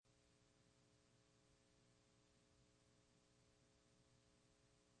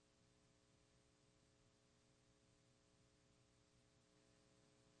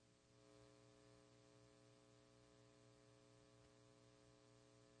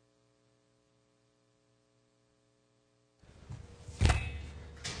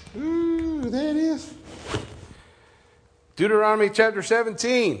there it is. Deuteronomy chapter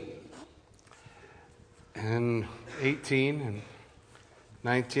 17 and 18 and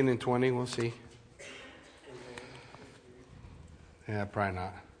 19 and 20. We'll see. Yeah, probably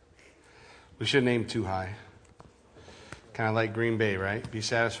not. We shouldn't aim too high. Kind of like Green Bay, right? Be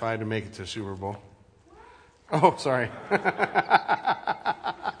satisfied to make it to the Super Bowl. Oh, sorry.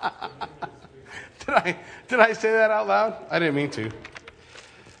 Did I say that out loud? I didn't mean to.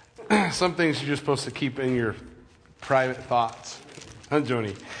 Some things you're just supposed to keep in your private thoughts. Huh,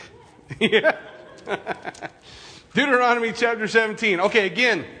 Joni? Yeah. Deuteronomy chapter 17. Okay,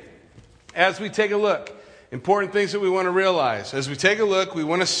 again, as we take a look, important things that we want to realize. As we take a look, we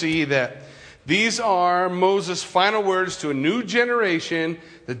want to see that these are Moses' final words to a new generation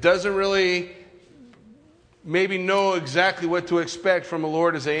that doesn't really maybe know exactly what to expect from the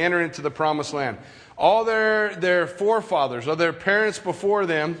Lord as they enter into the promised land. All their forefathers, or their parents before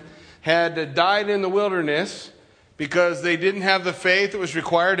them, had died in the wilderness because they didn't have the faith that was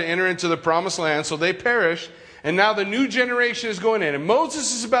required to enter into the promised land, so they perished. And now the new generation is going in. And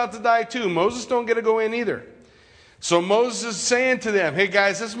Moses is about to die too. Moses don't get to go in either. So Moses is saying to them, hey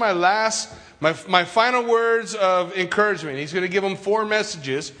guys, this is my final words of encouragement. He's going to give them 4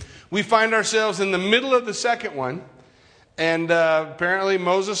 messages. We find ourselves in the middle of the second one. And apparently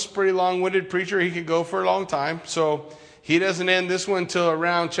Moses is a pretty long-winded preacher. He could go for a long time. So he doesn't end this one until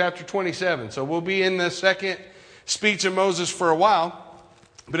around chapter 27. So we'll be in the second speech of Moses for a while.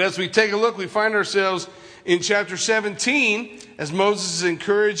 But as we take a look, we find ourselves in chapter 17 as Moses is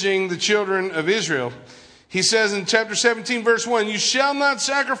encouraging the children of Israel. He says in chapter 17, verse 1, you shall not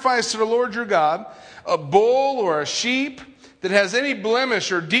sacrifice to the Lord your God a bull or a sheep that has any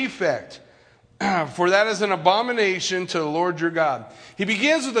blemish or defect, for that is an abomination to the Lord your God. He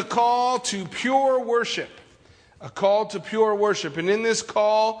begins with a call to pure worship. A call to pure worship. And in this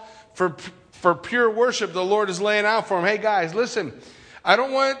call for pure worship, the Lord is laying out for them, hey guys, listen, I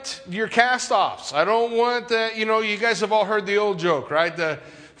don't want your cast-offs. I don't want that, you guys have all heard the old joke, right? The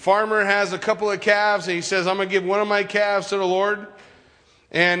farmer has a couple of calves and he says, I'm going to give one of my calves to the Lord.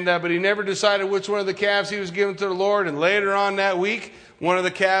 And but he never decided which one of the calves he was giving to the Lord. And later on that week, one of the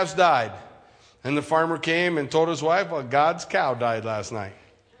calves died. And the farmer came and told his wife, well, God's cow died last night.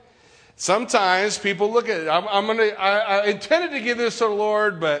 Sometimes people look at it. I intended to give this to the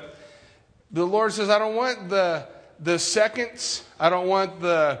Lord, but the Lord says, I don't want the seconds. I don't want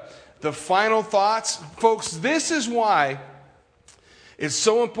the final thoughts. Folks, this is why it's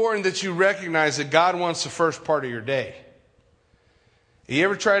so important that you recognize that God wants the first part of your day. You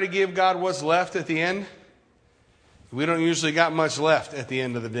ever try to give God what's left at the end? We don't usually got much left at the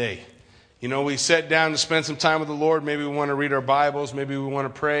end of the day. We sit down to spend some time with the Lord. Maybe we want to read our Bibles. Maybe we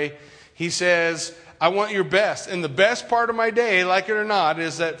want to pray. He says, I want your best. And the best part of my day, like it or not,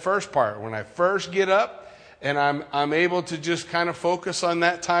 is that first part. When I first get up and I'm able to just kind of focus on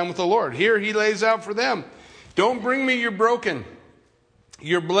that time with the Lord. Here he lays out for them. Don't bring me your broken,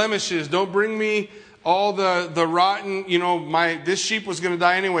 your blemishes. Don't bring me all the rotten, this sheep was going to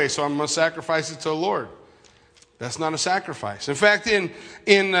die anyway, so I'm going to sacrifice it to the Lord. That's not a sacrifice. In fact, in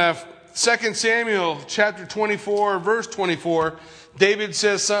 2 Samuel chapter 24, verse 24, David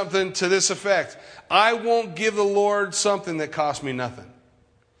says something to this effect. I won't give the Lord something that cost me nothing.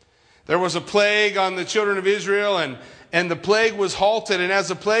 There was a plague on the children of Israel, and the plague was halted. And as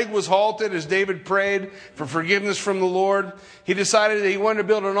the plague was halted, as David prayed for forgiveness from the Lord, he decided that he wanted to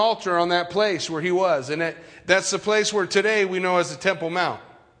build an altar on that place where he was. And that's the place where today we know as the Temple Mount.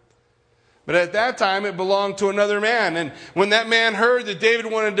 But at that time, it belonged to another man. And when that man heard that David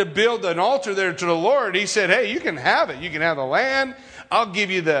wanted to build an altar there to the Lord, he said, hey, you can have it. You can have the land. I'll give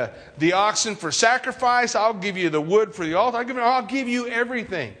you the oxen for sacrifice. I'll give you the wood for the altar. I'll give you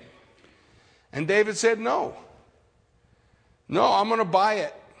everything. And David said, no. No, I'm going to buy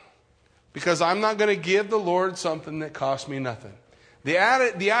it. Because I'm not going to give the Lord something that costs me nothing. The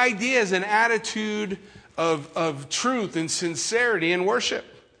idea is an attitude of truth and sincerity in worship.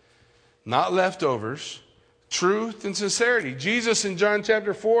 Not leftovers. Truth and sincerity. Jesus in John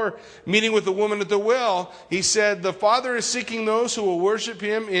chapter 4, meeting with the woman at the well, he said, the Father is seeking those who will worship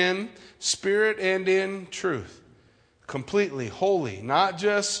him in spirit and in truth. Completely, wholly. Not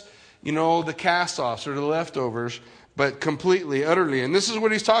just, the cast-offs or the leftovers, but completely, utterly. And this is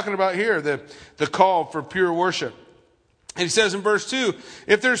what he's talking about here, the call for pure worship. And he says in verse 2,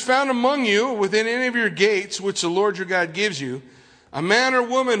 if there's found among you within any of your gates, which the Lord your God gives you, a man or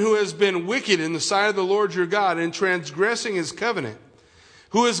woman who has been wicked in the sight of the Lord your God and transgressing his covenant,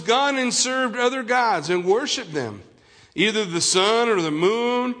 who has gone and served other gods and worshipped them, either the sun or the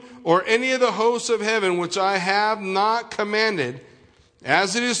moon or any of the hosts of heaven, which I have not commanded,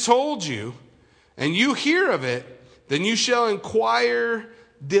 as it is told you, and you hear of it, then you shall inquire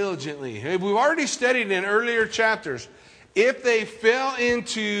diligently. We've already studied in earlier chapters, if they fell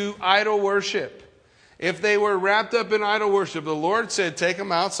into idol worship, if they were wrapped up in idol worship, the Lord said, take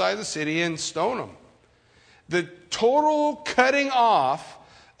them outside the city and stone them. The total cutting off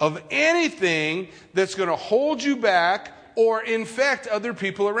of anything that's going to hold you back or infect other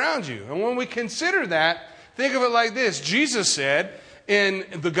people around you. And when we consider that, think of it like this. Jesus said in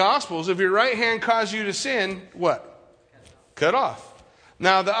the Gospels, if your right hand causes you to sin, what? Cut off.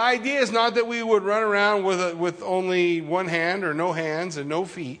 Now, the idea is not that we would run around with only one hand or no hands and no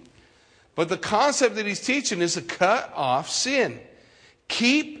feet. But the concept that he's teaching is to cut off sin.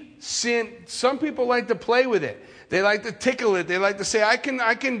 Keep sin. Some people like to play with it. They like to tickle it. They like to say, I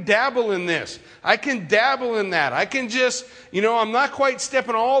can dabble in this. I can dabble in that. I can just, I'm not quite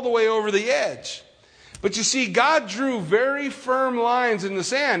stepping all the way over the edge. But you see, God drew very firm lines in the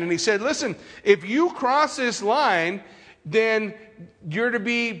sand. And he said, listen, if you cross this line, then you're to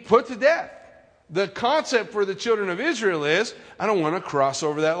be put to death. The concept for the children of Israel is, I don't want to cross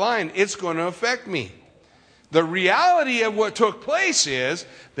over that line. It's going to affect me. The reality of what took place is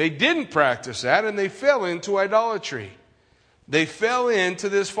they didn't practice that and they fell into idolatry. They fell into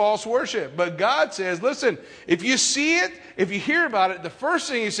this false worship. But God says, listen, if you see it, if you hear about it, the first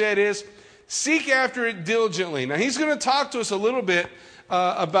thing he said is, seek after it diligently. Now, he's going to talk to us a little bit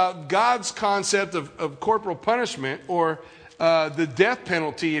about God's concept of corporal punishment, or the death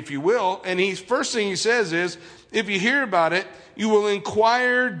penalty, if you will. And first thing he says is, if you hear about it, you will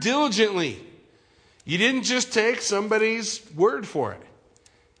inquire diligently. You didn't just take somebody's word for it.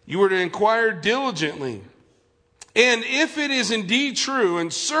 You were to inquire diligently. And if it is indeed true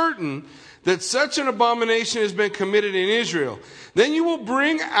and certain that such an abomination has been committed in Israel, then you will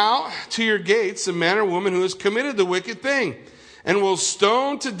bring out to your gates the man or woman who has committed the wicked thing, and will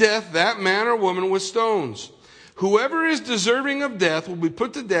stone to death that man or woman with stones. Whoever is deserving of death will be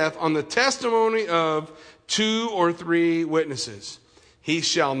put to death on the testimony of 2 or 3 witnesses. He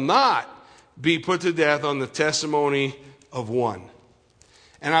shall not be put to death on the testimony of 1.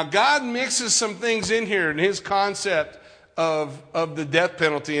 And now God mixes some things in here in his concept of the death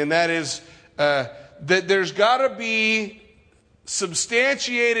penalty, and that is that there's got to be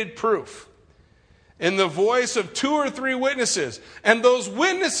substantiated proof in the voice of 2 or 3 witnesses. And those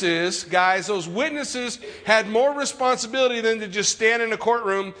witnesses, guys, those witnesses had more responsibility than to just stand in a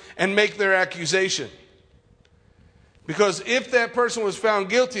courtroom and make their accusation. Because if that person was found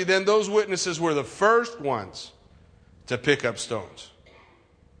guilty, then those witnesses were the first ones to pick up stones.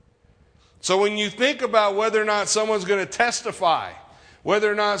 So when you think about whether or not someone's going to testify,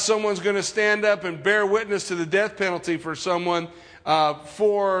 whether or not someone's going to stand up and bear witness to the death penalty for someone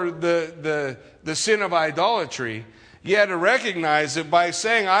for the sin of idolatry, you had to recognize that by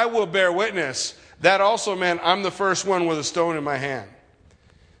saying, I will bear witness, that also meant I'm the first one with a stone in my hand.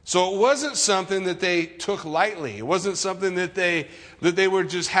 So it wasn't something that they took lightly. It wasn't something that they were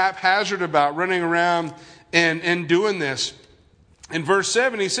just haphazard about, running around and doing this. In verse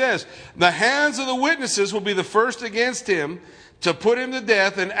 7 he says, the hands of the witnesses will be the first against him to put him to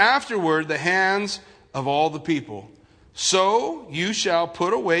death, and afterward the hands of all the people. So you shall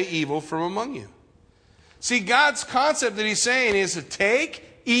put away evil from among you. See, God's concept that he's saying is to take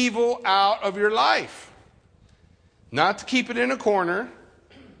evil out of your life. Not to keep it in a corner.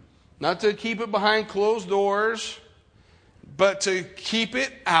 Not to keep it behind closed doors. But to keep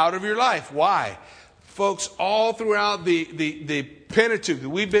it out of your life. Why? Folks, all throughout the Pentateuch that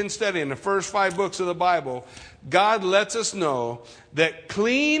we've been studying, the first 5 books of the Bible, God lets us know that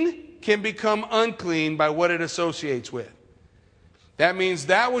clean can become unclean by what it associates with. That means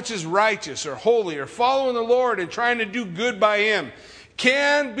that which is righteous or holy or following the Lord and trying to do good by him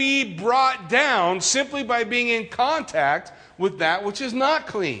can be brought down simply by being in contact with that which is not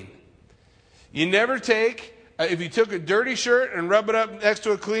clean. You never take, if you took a dirty shirt and rub it up next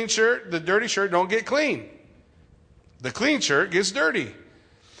to a clean shirt, the dirty shirt don't get clean. The clean shirt gets dirty.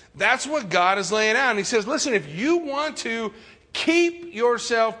 That's what God is laying out. And he says, listen, if you want to keep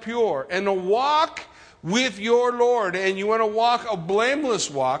yourself pure and to walk with your Lord, and you want to walk a blameless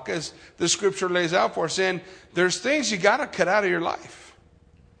walk, as the scripture lays out for us, and there's things you got to cut out of your life.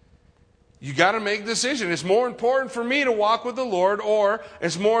 You got to make a decision. It's more important for me to walk with the Lord, or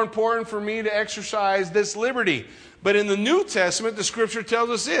it's more important for me to exercise this liberty. But in the New Testament, the scripture tells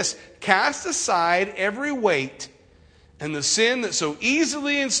us this: cast aside every weight and the sin that so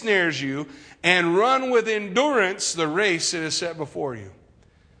easily ensnares you, and run with endurance the race that is set before you.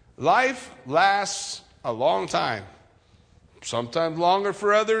 Life lasts a long time. Sometimes longer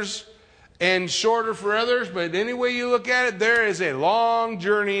for others, and shorter for others, but any way you look at it, there is a long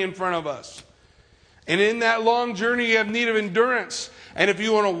journey in front of us. And in that long journey, you have need of endurance. And if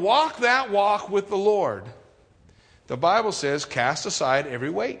you want to walk that walk with the Lord, the Bible says, cast aside every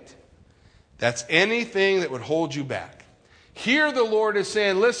weight. That's anything that would hold you back. Here the Lord is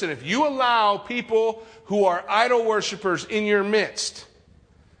saying, listen, if you allow people who are idol worshipers in your midst,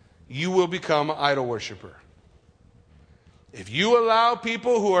 you will become an idol worshiper. If you allow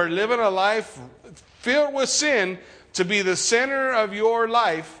people who are living a life filled with sin to be the center of your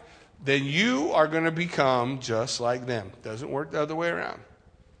life, then you are going to become just like them. Doesn't work the other way around.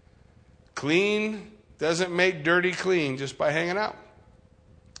 Clean doesn't make dirty clean just by hanging out.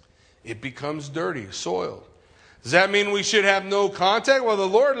 It becomes dirty, soiled. Does that mean we should have no contact? Well, the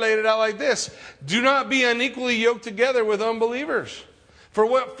Lord laid it out like this. Do not be unequally yoked together with unbelievers. For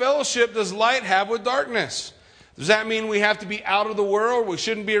what fellowship does light have with darkness? Does that mean we have to be out of the world? We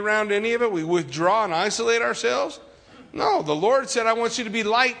shouldn't be around any of it? We withdraw and isolate ourselves? No, the Lord said, I want you to be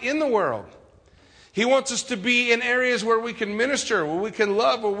light in the world. He wants us to be in areas where we can minister, where we can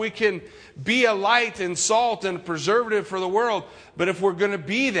love, where we can be a light and salt and preservative for the world. But if we're going to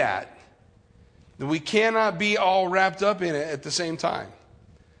be that, then we cannot be all wrapped up in it at the same time.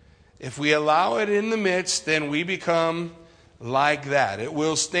 If we allow it in the midst, then we become like that. It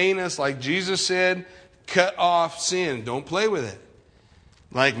will stain us, like Jesus said, cut off sin. Don't play with it.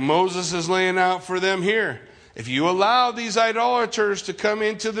 Like Moses is laying out for them here. If you allow these idolaters to come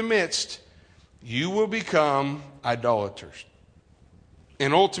into the midst, you will become idolaters.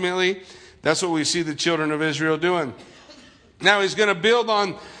 And ultimately, that's what we see the children of Israel doing. Now he's going to build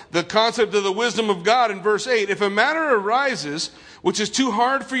on the concept of the wisdom of God in verse 8. If a matter arises which is too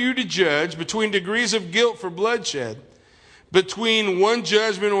hard for you to judge between degrees of guilt for bloodshed, between one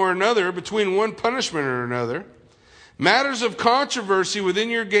judgment or another, between one punishment or another, matters of controversy within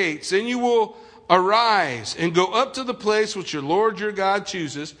your gates, then you will arise and go up to the place which your Lord your God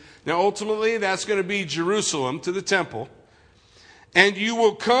chooses. Now ultimately that's going to be Jerusalem, to the temple. And you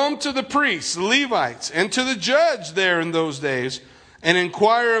will come to the priests, the Levites, and to the judge there in those days, and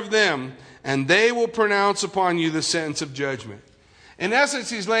inquire of them, and they will pronounce upon you the sentence of judgment. In essence,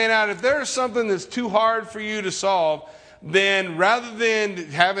 he's laying out, if there's something that's too hard for you to solve, then rather than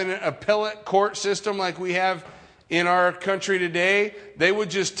having an appellate court system like we have in our country today, they would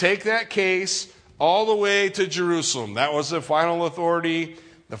just take that case all the way to Jerusalem. That was the final authority,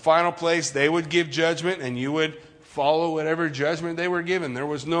 the final place. They would give judgment, and you would follow whatever judgment they were given. There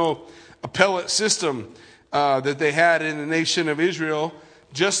was no appellate system that they had in the nation of Israel,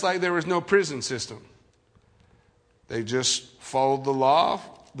 just like there was no prison system. They just followed the law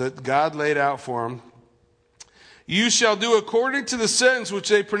that God laid out for them. You shall do according to the sentence which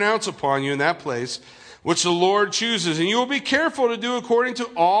they pronounce upon you in that place, which the Lord chooses. And you will be careful to do according to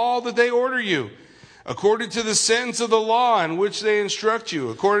all that they order you, according to the sentence of the law in which they instruct you,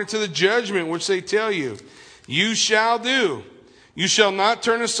 according to the judgment which they tell you. You shall do. You shall not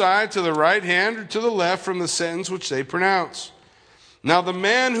turn aside to the right hand or to the left from the sentence which they pronounce. Now the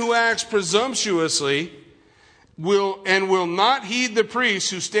man who acts presumptuously will not heed the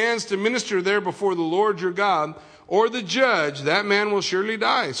priest who stands to minister there before the Lord your God, or the judge, that man will surely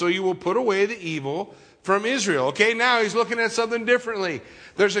die. So you will put away the evil from Israel. Okay, now he's looking at something differently.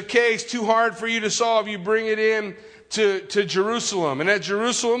 There's a case too hard for you to solve. You bring it in to Jerusalem. And at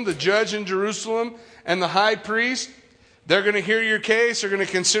Jerusalem, the judge in Jerusalem and the high priest, they're going to hear your case. They're going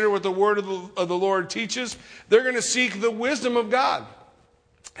to consider what the word of the Lord teaches. They're going to seek the wisdom of God.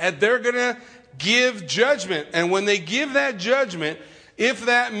 And they're going to give judgment. And when they give that judgment, if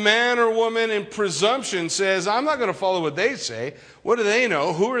that man or woman in presumption says, I'm not going to follow what they say, what do they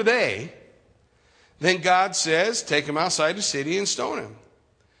know? Who are they? Then God says, take him outside the city and stone him.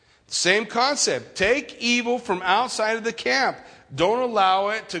 Same concept. Take evil from outside of the camp. Don't allow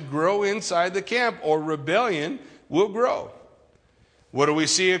it to grow inside the camp, or rebellion will grow. What do we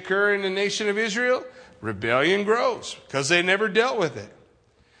see occur in the nation of Israel? Rebellion grows because they never dealt with it.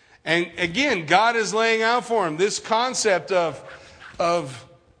 And again, God is laying out for them this concept of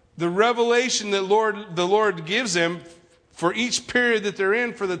the revelation that the Lord gives them for each period that they're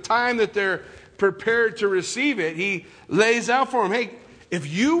in, for the time that they're prepared to receive it. He lays out for them, hey,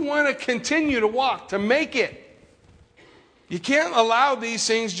 if you want to continue to walk, to make it, you can't allow these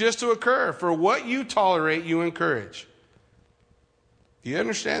things just to occur. For what you tolerate, you encourage. Do you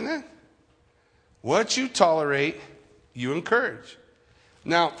understand that? What you tolerate, you encourage.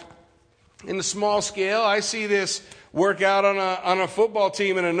 Now, in the small scale, I see this work out on a football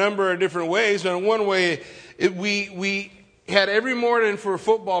team in a number of different ways. And one way, we had every morning for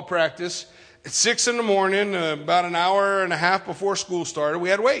football practice, at 6 in the morning, about an hour and a half before school started, we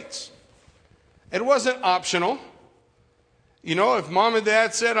had weights. It wasn't optional. You know, if mom and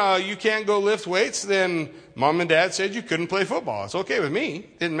dad said, you can't go lift weights, then mom and dad said you couldn't play football. It's okay with me.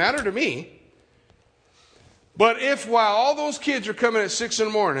 It didn't matter to me. But if while all those kids are coming at 6 in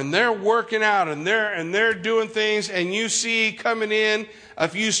the morning and they're working out and they're doing things, and you see coming in a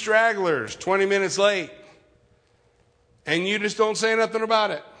few stragglers 20 minutes late, and you just don't say nothing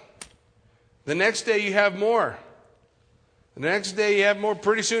about it, the next day you have more. The next day you have more.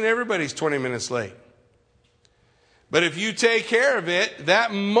 Pretty soon everybody's 20 minutes late. But if you take care of it,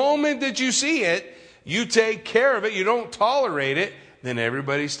 that moment that you see it, you take care of it, you don't tolerate it, then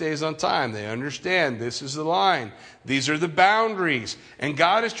everybody stays on time. They understand this is the line. These are the boundaries. And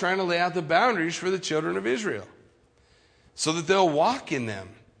God is trying to lay out the boundaries for the children of Israel so that they'll walk in them.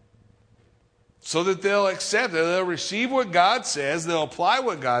 So that they'll accept it. They'll receive what God says. They'll apply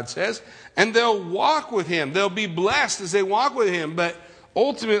what God says. And they'll walk with Him. They'll be blessed as they walk with Him. But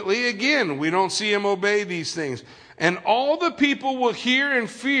ultimately, again, we don't see Him obey these things. And all the people will hear and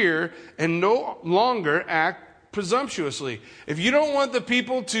fear and no longer act presumptuously. If you don't want the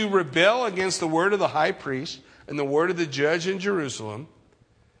people to rebel against the word of the high priest and the word of the judge in Jerusalem,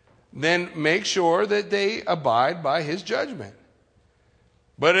 then make sure that they abide by his judgment.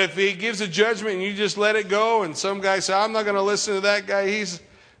 But if he gives a judgment and you just let it go, and some guy says, I'm not going to listen to that guy,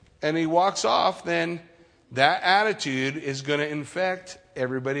 and he walks off, then that attitude is going to infect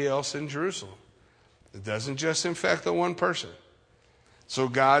everybody else in Jerusalem. It doesn't just infect the one person. So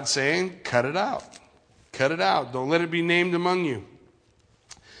God's saying, cut it out. Cut it out. Don't let it be named among you.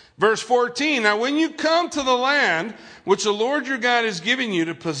 Verse 14, now when you come to the land which the Lord your God is giving you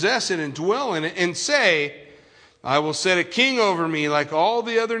to possess it and dwell in it, and say, I will set a king over me like all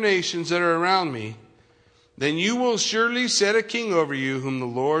the other nations that are around me, then you will surely set a king over you whom the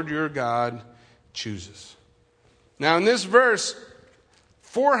Lord your God chooses. Now in this verse,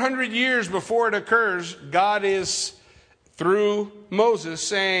 400 years before it occurs, God is, through Moses,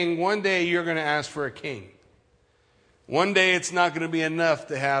 saying, one day you're going to ask for a king. One day it's not going to be enough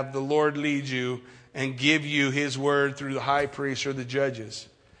to have the Lord lead you and give you his word through the high priest or the judges.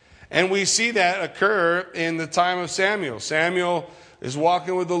 And we see that occur in the time of Samuel. Samuel is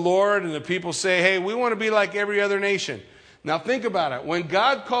walking with the Lord, and the people say, hey, we want to be like every other nation. Now think about it. When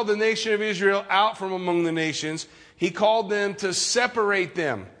God called the nation of Israel out from among the nations, he called them to separate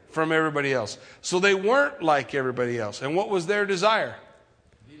them from everybody else. So they weren't like everybody else. And what was their desire?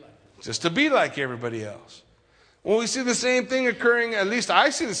 Just to be like everybody else. Well, we see the same thing occurring, at least I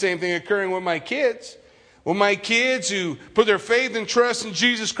see the same thing occurring with my kids. With my kids who put their faith and trust in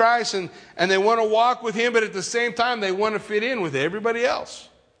Jesus Christ and they want to walk with him, but at the same time they want to fit in with everybody else.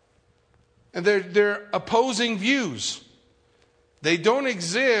 And they're opposing views. They don't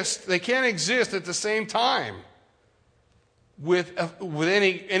exist, they can't exist at the same time with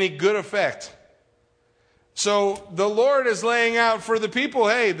any good effect. So the Lord is laying out for the people,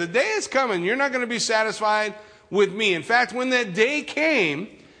 hey, the day is coming. You're not going to be satisfied with me. In fact, when that day came,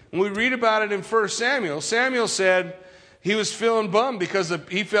 when we read about it in 1 Samuel, Samuel said he was feeling bummed because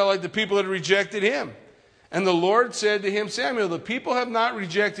he felt like the people had rejected him. And the Lord said to him, Samuel, the people have not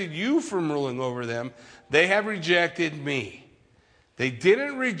rejected you from ruling over them. They have rejected me. They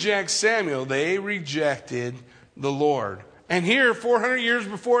didn't reject Samuel. They rejected the Lord. And here, 400 years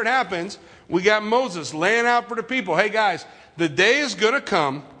before it happens, we got Moses laying out for the people, hey guys, the day is going to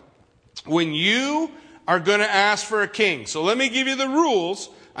come when you are going to ask for a king. So let me give you the rules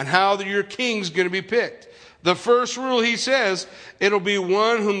on how your king's going to be picked. The first rule, he says, it'll be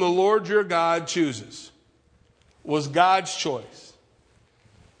one whom the Lord your God chooses. Was God's choice.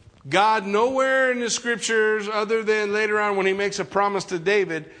 God nowhere in the scriptures, other than later on when he makes a promise to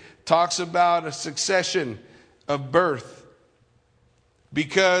David, talks about a succession of birth.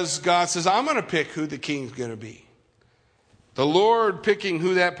 Because God says, I'm going to pick who the king's going to be. The Lord picking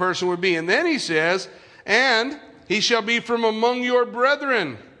who that person would be. And then he says, and he shall be from among your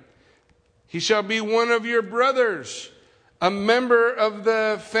brethren. He shall be one of your brothers, a member of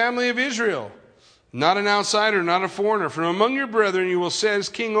the family of Israel. Not an outsider, not a foreigner. From among your brethren you will set as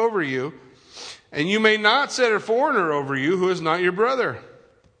king over you. And you may not set a foreigner over you who is not your brother.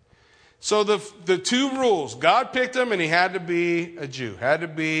 So the two rules, God picked him and he had to be a Jew, had to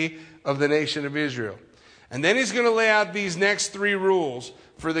be of the nation of Israel. And then he's going to lay out these next three rules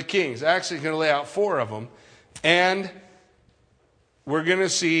for the kings. Actually, he's going to lay out four of them. And we're going to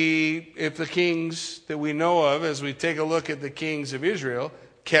see if the kings that we know of, as we take a look at the kings of Israel,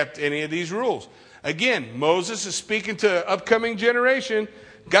 kept any of these rules. Again, Moses is speaking to an upcoming generation.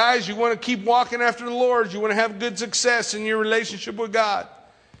 Guys, you want to keep walking after the Lord. You want to have good success in your relationship with God.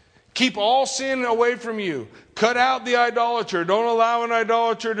 Keep all sin away from you. Cut out the idolater. Don't allow an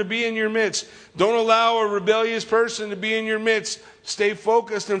idolater to be in your midst. Don't allow a rebellious person to be in your midst. Stay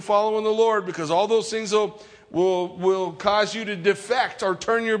focused and following the Lord, because all those things will cause you to defect or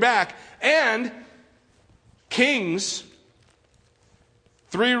turn your back. And kings,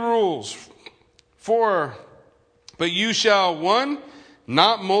 3 rules. 4, but you shall, 1,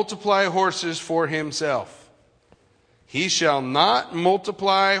 not multiply horses for himself. He shall not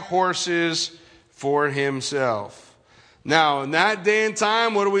multiply horses for himself. Now, in that day and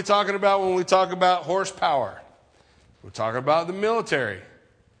time, what are we talking about when we talk about horsepower? We're talking about the military.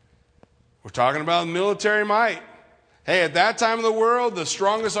 We're talking about military might. Hey, at that time of the world, the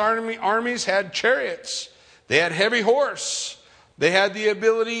strongest armies had chariots. They had heavy horse. They had the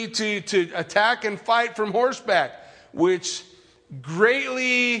ability to attack and fight from horseback, which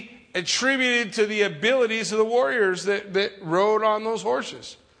greatly attributed to the abilities of the warriors that rode on those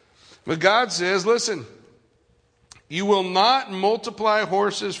horses. But God says, listen, you will not multiply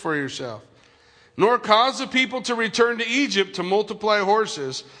horses for yourself, nor cause the people to return to Egypt to multiply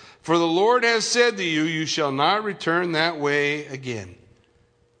horses. For the Lord has said to you, you shall not return that way again.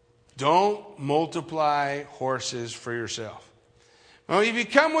 Don't multiply horses for yourself. Well, if you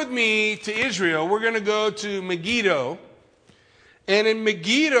come with me to Israel, we're going to go to Megiddo. And in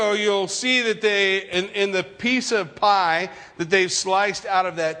Megiddo, you'll see that in the piece of pie that they've sliced out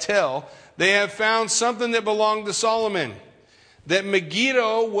of that tell, they have found something that belonged to Solomon. That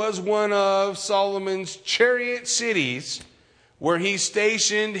Megiddo was one of Solomon's chariot cities where he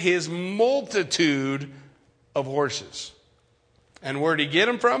stationed his multitude of horses. And where did he get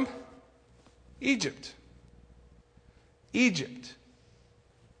them from? Egypt. Egypt.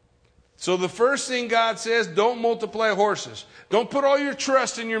 So the first thing God says, don't multiply horses. Don't put all your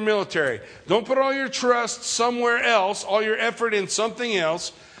trust in your military. Don't put all your trust somewhere else, all your effort in something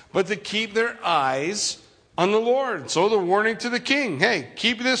else, but to keep their eyes on the Lord. So the warning to the king, hey,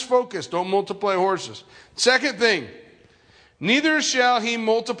 keep this focus. Don't multiply horses. Second thing, neither shall he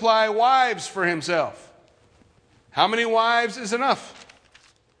multiply wives for himself. How many wives is enough?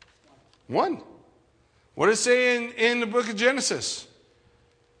 1. What does it say in the book of Genesis?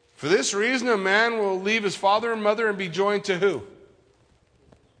 For this reason, a man will leave his father and mother and be joined to who?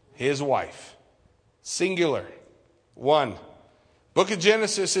 His wife. Singular. 1. Book of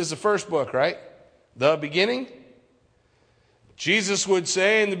Genesis is the first book, right? The beginning. Jesus would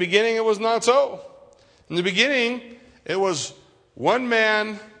say, in the beginning it was not so. In the beginning, it was one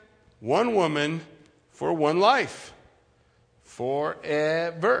man, one woman, for one life.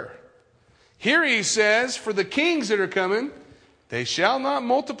 Forever. Here he says, for the kings that are coming, they shall not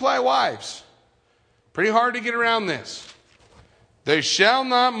multiply wives. Pretty hard to get around this. They shall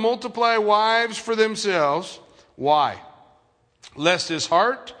not multiply wives for themselves. Why? Lest his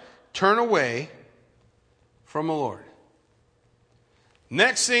heart turn away from the Lord.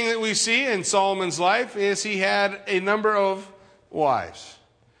 Next thing that we see in Solomon's life is he had a number of wives.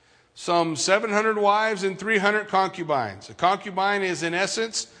 Some 700 wives and 300 concubines. A concubine is in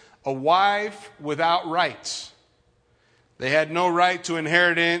essence a wife without rights. They had no right to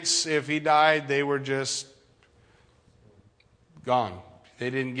inheritance. If he died, they were just gone.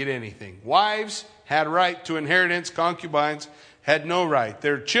 They didn't get anything. Wives had right to inheritance. Concubines had no right.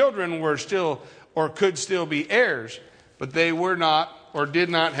 Their children were still or could still be heirs, but they were not or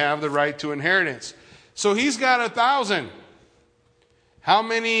did not have the right to inheritance. So he's got 1,000. How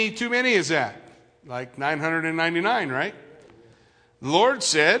many, too many is that? Like 999, right? The Lord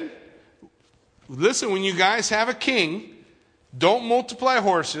said, listen, when you guys have a king, don't multiply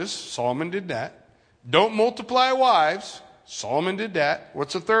horses. Solomon did that. Don't multiply wives. Solomon did that.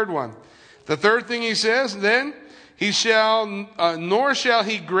 What's the third one? The third thing he says, then he shall, nor shall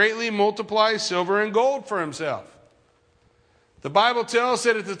he greatly multiply silver and gold for himself. The Bible tells us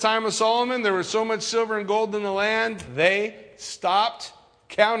that at the time of Solomon, there was so much silver and gold in the land, they stopped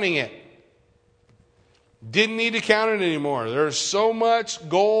counting it. Didn't need to count it anymore. There's so much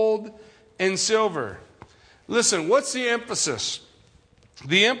gold and silver. Listen, what's the emphasis?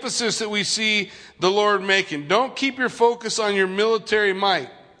 The emphasis that we see the Lord making. Don't keep your focus on your military might.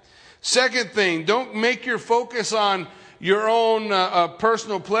 Second thing, don't make your focus on your own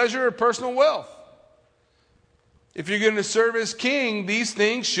personal pleasure or personal wealth. If you're going to serve as king, these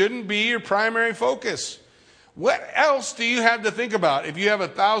things shouldn't be your primary focus. What else do you have to think about if you have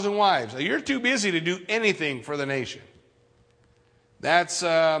 1,000 wives? You're too busy to do anything for the nation. That's,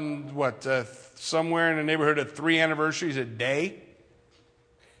 somewhere in the neighborhood of 3 anniversaries a day?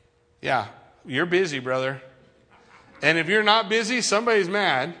 Yeah, you're busy, brother. And if you're not busy, somebody's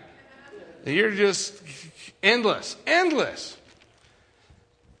mad. You're just endless.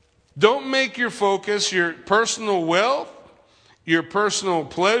 Don't make your focus your personal wealth, your personal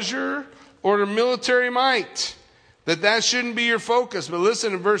pleasure, or the military might. That shouldn't be your focus. But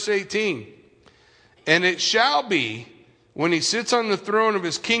listen to verse 18. And it shall be, when he sits on the throne of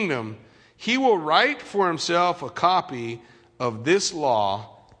his kingdom, he will write for himself a copy of this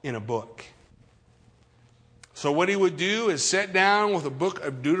law in a book. So what he would do is sit down with a book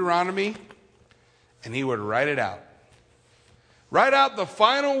of Deuteronomy, and he would write it out. Write out the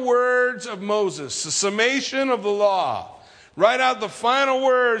final words of Moses, the summation of the law. Write out the final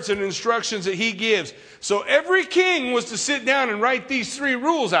words and instructions that he gives. So every king was to sit down and write these 3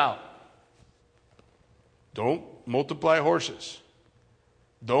 rules out. Don't multiply horses.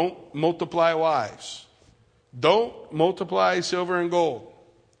 Don't multiply wives. Don't multiply silver and gold.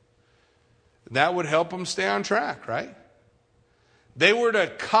 That would help them stay on track, right? They were to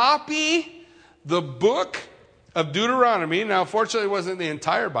copy the book of Deuteronomy. Now, fortunately, it wasn't the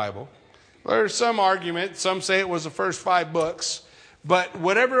entire Bible. There's some argument. Some say it was the first 5 books. But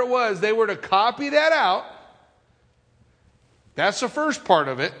whatever it was, they were to copy that out. That's the first part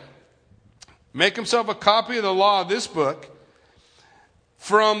of it. Make himself a copy of the law of this book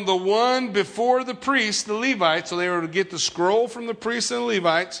from the one before the priests, the Levites. So they were to get the scroll from the priests and the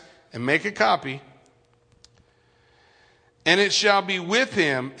Levites and make a copy. And it shall be with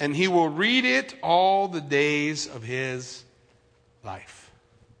him, and he will read it all the days of his life.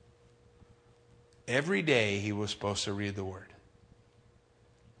 Every day he was supposed to read the word.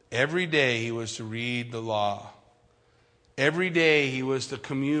 Every day he was to read the law. Every day he was to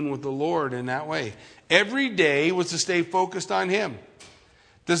commune with the Lord in that way. Every day he was to stay focused on him.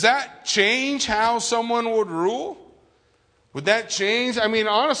 Does that change how someone would rule? Would that change? I mean,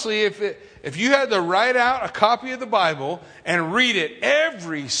 honestly, if you had to write out a copy of the Bible and read it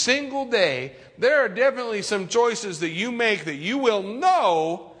every single day, there are definitely some choices that you make that you will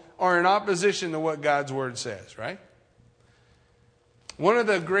know are in opposition to what God's Word says, right? One of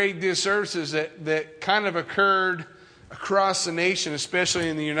the great disservices that kind of occurred across the nation, especially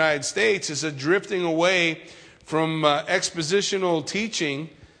in the United States, is a drifting away from expositional teaching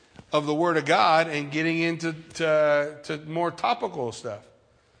of the Word of God and getting into to more topical stuff.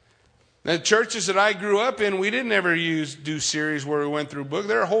 The churches that I grew up in, we didn't ever do series where we went through books.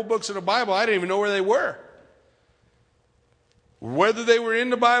 There are whole books of the Bible. I didn't even know where they were, whether they were in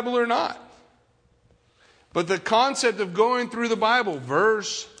the Bible or not. But the concept of going through the Bible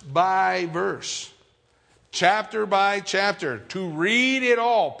verse by verse, chapter by chapter, to read it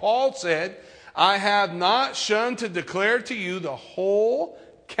all. Paul said, I have not shunned to declare to you the whole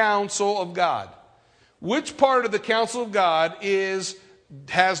counsel of God. Which part of the counsel of God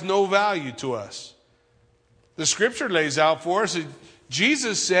has no value to us? The scripture lays out for us that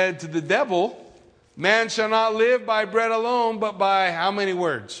Jesus said to the devil, man shall not live by bread alone, but by how many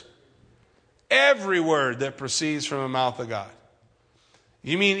words? Every word that proceeds from the mouth of God.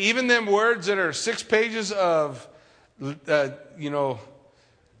 You mean even them words that are 6 pages of,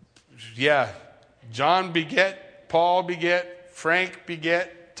 John beget, Paul beget, Frank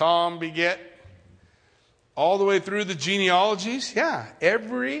beget, Tom beget, all the way through the genealogies? Yeah,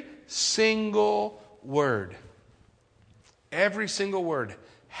 every single word. Every single word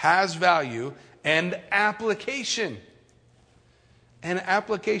has value and application. And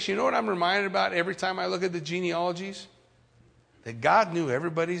application. You know what I'm reminded about every time I look at the genealogies? That God knew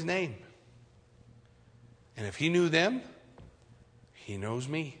everybody's name. And if he knew them, he knows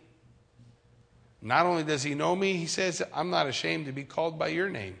me. Not only does he know me, he says, I'm not ashamed to be called by your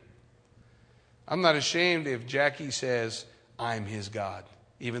name. I'm not ashamed if Jackie says, I'm his God,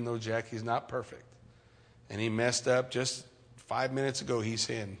 even though Jackie's not perfect. And he messed up just 5 minutes ago, he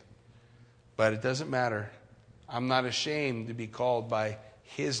sinned. But it doesn't matter. I'm not ashamed to be called by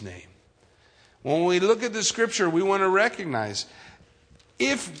his name. When we look at the scripture, we want to recognize,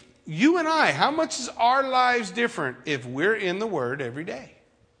 if you and I, how much is our lives different if we're in the Word every day?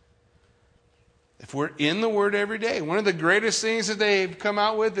 If we're in the Word every day. One of the greatest things that they've come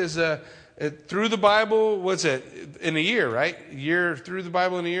out with is through the Bible, what's it, in a year, right? A year through the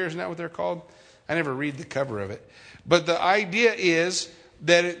Bible in a year, isn't that what they're called? I never read the cover of it. But the idea is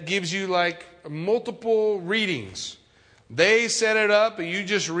that it gives you like multiple readings. They set it up and you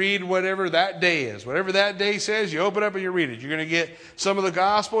just read whatever that day is. Whatever that day says, you open up and you read it. You're going to get some of the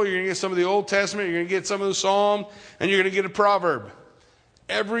gospel, you're going to get some of the Old Testament, you're going to get some of the Psalm, and you're going to get a proverb.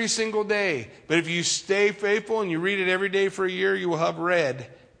 Every single day. But if you stay faithful and you read it every day for a year, you will have read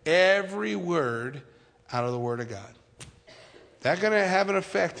every word out of the Word of God. That's going to have an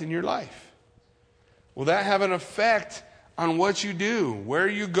effect in your life. Will that have an effect on what you do, where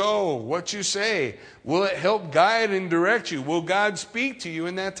you go, what you say? Will it help guide and direct you? Will God speak to you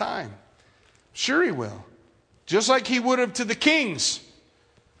in that time? Sure He will. Just like He would have to the kings.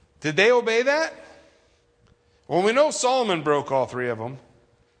 Did they obey that? Well, we know Solomon broke all three of them.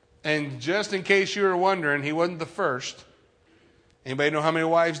 And just in case you were wondering, he wasn't the first. Anybody know how many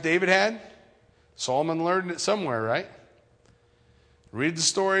wives David had? Solomon learned it somewhere, right? Read the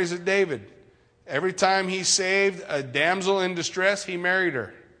stories of David. Every time he saved a damsel in distress, he married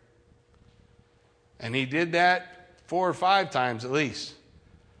her. And he did that 4 or 5 times at least.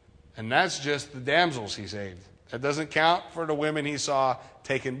 And that's just the damsels he saved. That doesn't count for the women he saw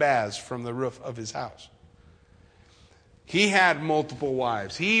taking baths from the roof of his house. He had multiple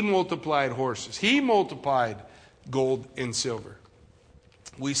wives. He multiplied horses. He multiplied gold and silver.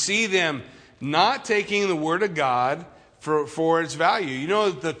 We see them not taking the word of God for its value. You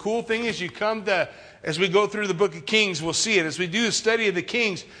know, the cool thing is as we go through the book of Kings, we'll see it. As we do the study of the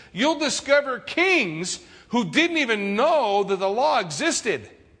kings, you'll discover kings who didn't even know that the law existed.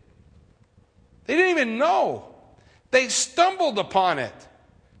 They didn't even know. They stumbled upon it.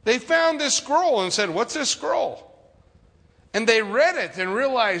 They found this scroll and said, "What's this scroll?" And they read it and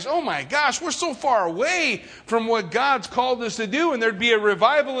realized, oh my gosh, we're so far away from what God's called us to do, and there'd be a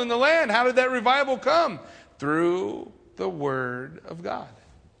revival in the land. How did that revival come? Through the Word of God.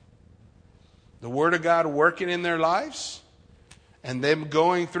 The Word of God working in their lives, and them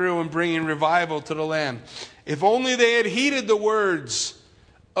going through and bringing revival to the land. If only they had heeded the words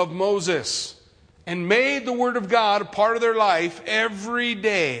of Moses and made the Word of God a part of their life every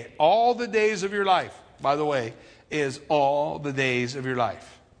day, all the days of your life, by the way, is all the days of your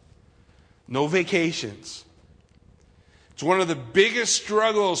life. No vacations. It's one of the biggest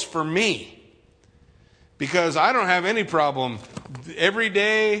struggles for me because I don't have any problem. Every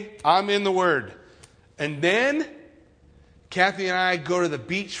day I'm in the Word. And then Kathy and I go to the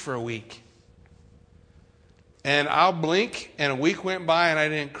beach for a week. And I'll blink and a week went by and I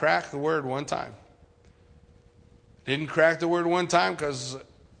didn't crack the Word one time. Didn't crack the Word one time because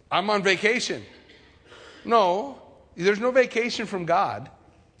I'm on vacation. No, there's no vacation from God.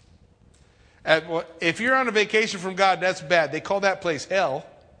 If you're on a vacation from God, that's bad. They call that place hell.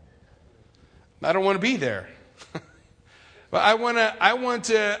 I don't want to be there. But I want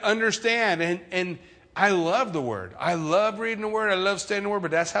to understand, and I love the Word. I love reading the Word. I love studying the Word,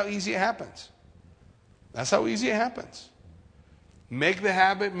 but that's how easy it happens. That's how easy it happens. Make the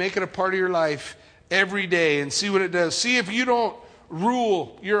habit, make it a part of your life every day and see what it does. See if you don't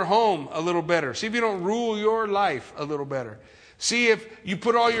rule your home a little better. See if you don't rule your life a little better. See if you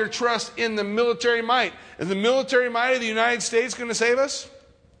put all your trust in the military might. Is the military might of the United States going to save us?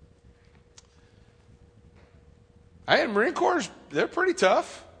 Marine Corps, they're pretty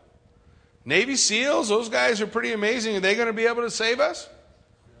tough. Navy SEALs, those guys are pretty amazing. Are they going to be able to save us?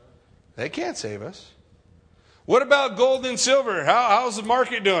 They can't save us. What about gold and silver? How's the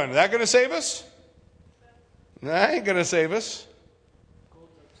market doing? Is that going to save us? That ain't going to save us.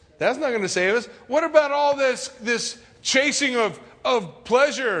 That's not going to save us. What about all this chasing of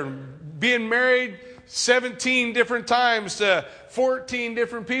pleasure, being married 17 different times to 14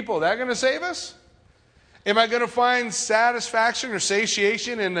 different people? That going to save us? Am I going to find satisfaction or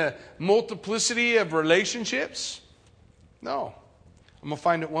satiation in the multiplicity of relationships? No. I'm going to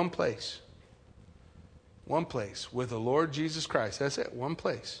find it one place. One place with the Lord Jesus Christ. That's it. One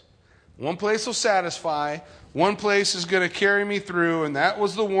place. One place will satisfy. One place is going to carry me through. And that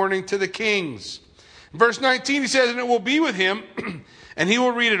was the warning to the kings. In verse 19 he says, and it will be with him, and he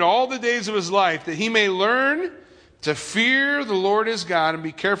will read it all the days of his life, that he may learn to fear the Lord his God and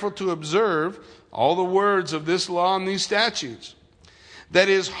be careful to observe all the words of this law and these statutes, that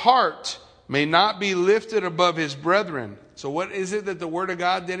his heart may not be lifted above his brethren. So what is it that the Word of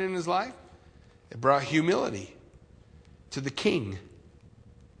God did in his life? It brought humility to the king.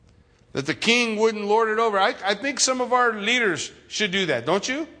 That the king wouldn't lord it over. I think some of our leaders should do that, don't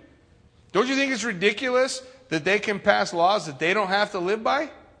you? Don't you think it's ridiculous that they can pass laws that they don't have to live by?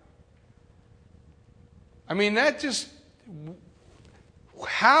 I mean, that just...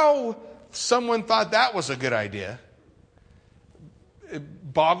 How someone thought that was a good idea,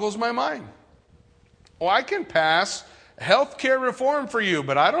 it boggles my mind. Oh, I can pass health care reform for you,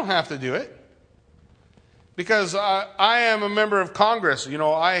 but I don't have to do it. Because I am a member of Congress. You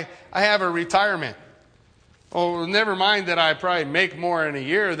know, I have a retirement. Oh, never mind that I probably make more in a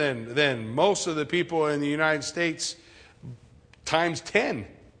year than most of the people in the United States times 10.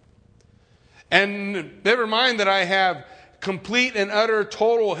 And never mind that I have complete and utter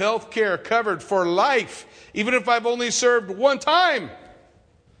total health care covered for life, even if I've only served one time.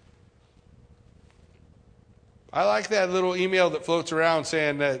 I like that little email that floats around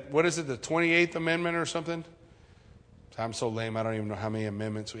saying that, what is it, the 28th Amendment or something? I'm so lame, I don't even know how many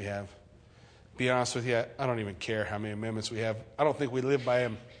amendments we have. Be honest with you, I don't even care how many amendments we have. I don't think we live by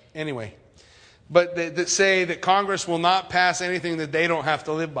them anyway. But that say that Congress will not pass anything that they don't have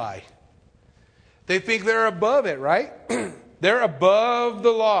to live by. They think they're above it, right? They're above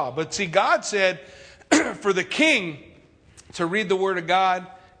the law. But see, God said for the king to read the Word of God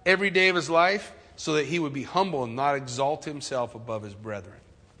every day of his life so that he would be humble and not exalt himself above his brethren.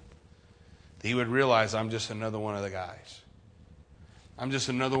 He would realize, I'm just another one of the guys. I'm just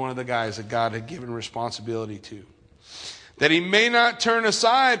another one of the guys that God had given responsibility to. That he may not turn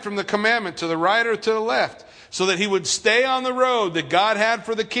aside from the commandment to the right or to the left, so that he would stay on the road that God had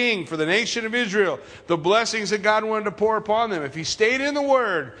for the king, for the nation of Israel, the blessings that God wanted to pour upon them. If he stayed in the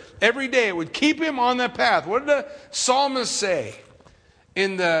Word every day, it would keep him on that path. What did the psalmist say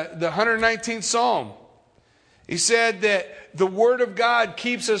in the 119th Psalm? He said that the Word of God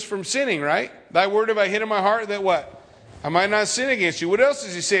keeps us from sinning, right? Thy word have I hid in my heart that what? I might not sin against you. What else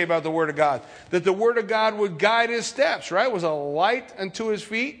does he say about the Word of God? That the Word of God would guide his steps, right? It was a light unto his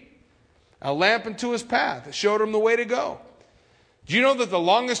feet, a lamp unto his path. It showed him the way to go. Do you know that the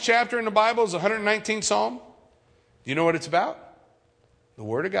longest chapter in the Bible is the 119th Psalm? Do you know what it's about? The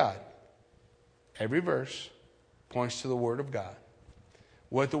Word of God. Every verse points to the Word of God.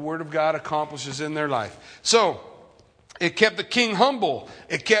 What the Word of God accomplishes in their life. So, it kept the king humble.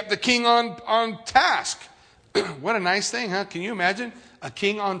 It kept the king on task. What a nice thing, huh? Can you imagine a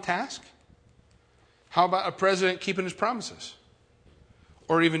king on task? How about a president keeping his promises?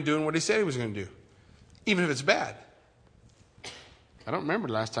 Or even doing what he said he was going to do, even if it's bad. I don't remember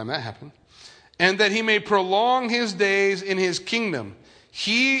the last time that happened. And that he may prolong his days in his kingdom,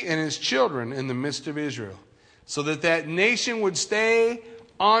 he and his children in the midst of Israel, so that that nation would stay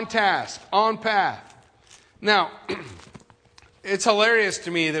on task, on path. Now, it's hilarious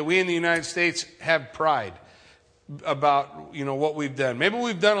to me that we in the United States have pride about, what we've done. Maybe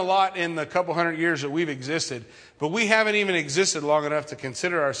we've done a lot in the couple hundred years that we've existed, but we haven't even existed long enough to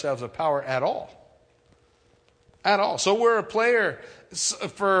consider ourselves a power at all. At all. So we're a player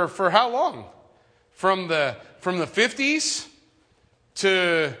for how long? From the 50s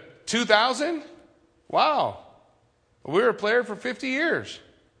to 2000? Wow. We were a player for 50 years.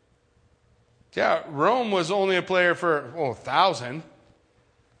 Yeah, Rome was only a player for 1,000.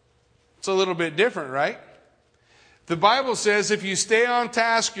 It's a little bit different, right? The Bible says if you stay on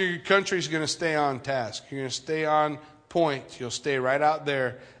task, your country's going to stay on task. You're going to stay on point. You'll stay right out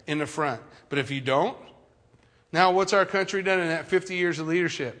there in the front. But if you don't, now what's our country done in that 50 years of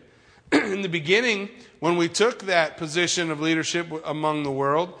leadership? In the beginning, when we took that position of leadership among the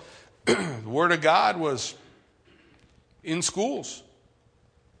world, the Word of God was in schools.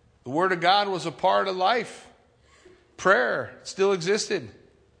 The Word of God was a part of life. Prayer still existed.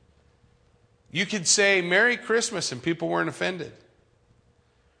 You could say Merry Christmas and people weren't offended.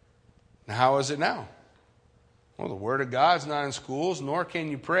 Now, how is it now? Well, the Word of God's not in schools, nor can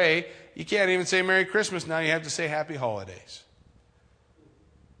you pray. You can't even say Merry Christmas now. You have to say Happy Holidays.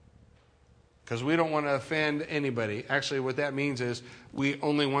 Because we don't want to offend anybody. Actually, what that means is we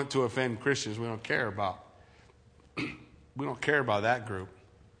only want to offend Christians. We don't care about that group.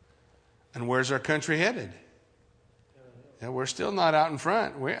 And where's our country headed? And we're still not out in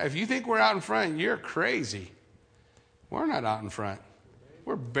front. If you think we're out in front, you're crazy. We're not out in front.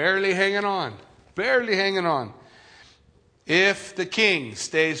 We're barely hanging on. Barely hanging on. If the king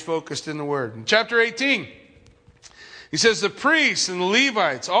stays focused in the Word. In chapter 18, he says, the priests and the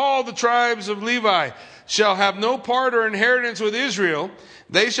Levites, all the tribes of Levi, shall have no part or inheritance with Israel.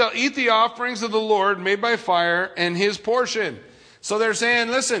 They shall eat the offerings of the Lord made by fire and his portion. So they're saying,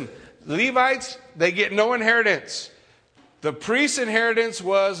 listen, Levites, they get no inheritance. The priest's inheritance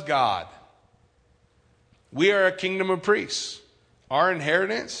was God. We are a kingdom of priests. Our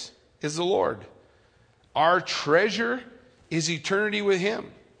inheritance is the Lord. Our treasure is eternity with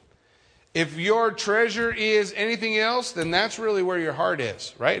Him. If your treasure is anything else, then that's really where your heart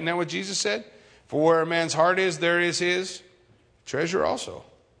is, right? Isn't that what Jesus said? For where a man's heart is, there is his treasure also.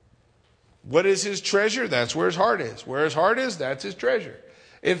 What is his treasure? That's where his heart is. Where his heart is, that's his treasure.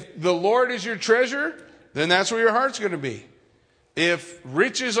 If the Lord is your treasure, then that's where your heart's going to be. If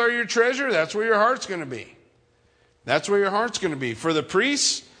riches are your treasure, that's where your heart's going to be. That's where your heart's going to be. For the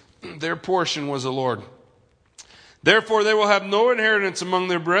priests, their portion was the Lord. Therefore, they will have no inheritance among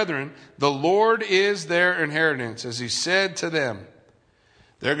their brethren. The Lord is their inheritance, as He said to them.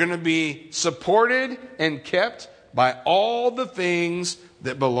 They're going to be supported and kept by all the things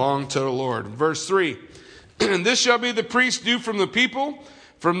that belong to the Lord. Verse 3, and this shall be the priest's due from the people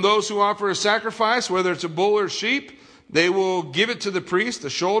From those who offer a sacrifice, whether it's a bull or sheep, they will give it to the priest, the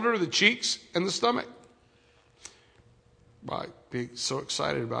shoulder, the cheeks, and the stomach. Wow, I'd be so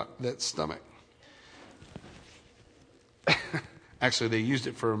excited about that stomach. Actually, they used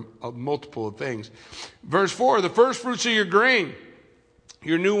it for multiple things. Verse 4, the first fruits of your grain,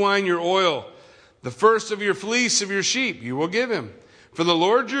 your new wine, your oil, the first of your fleece of your sheep, you will give him. For the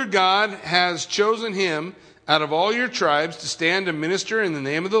Lord your God has chosen him out of all your tribes to stand and minister in the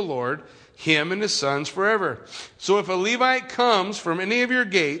name of the Lord, him and his sons forever. So if a Levite comes from any of your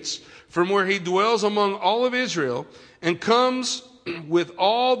gates, from where he dwells among all of Israel, and comes with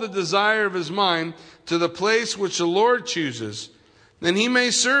all the desire of his mind to the place which the Lord chooses, then he may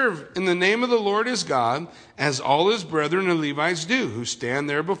serve in the name of the Lord his God, as all his brethren and Levites do, who stand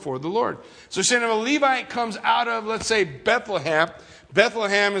there before the Lord. So saying if a Levite comes out of, let's say, Bethlehem,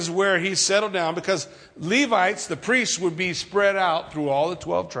 Bethlehem is where he settled down, because Levites, the priests, would be spread out through all the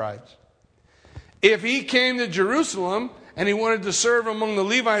 12 tribes. If he came to Jerusalem and he wanted to serve among the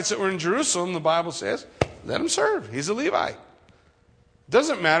Levites that were in Jerusalem, the Bible says, let him serve. He's a Levite.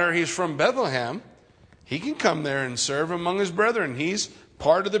 Doesn't matter he's from Bethlehem. He can come there and serve among his brethren. He's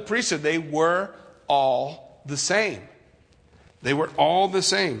part of the priesthood. They were all the same. They were all the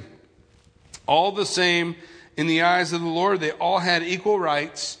same. All the same in the eyes of the Lord. They all had equal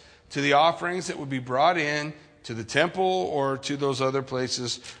rights to the offerings that would be brought in to the temple or to those other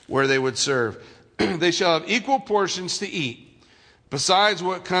places where they would serve. They shall have equal portions to eat, besides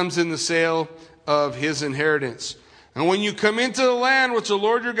what comes in the sale of his inheritance. And when you come into the land which the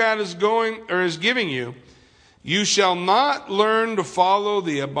Lord your God is giving you, you shall not learn to follow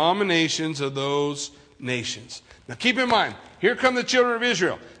the abominations of those nations. Now keep in mind, here come the children of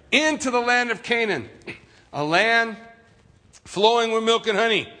Israel into the land of Canaan, a land flowing with milk and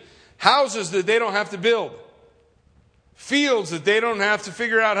honey, houses that they don't have to build, fields that they don't have to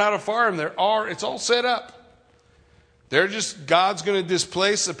figure out how to farm. It's all set up. God's going to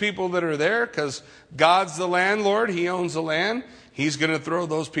displace the people that are there because God's the landlord. He owns the land. He's going to throw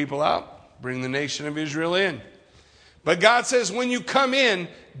those people out, bring the nation of Israel in. But God says, when you come in,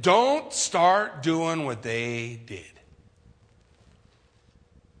 don't start doing what they did.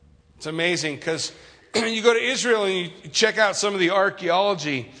 It's amazing because you go to Israel and you check out some of the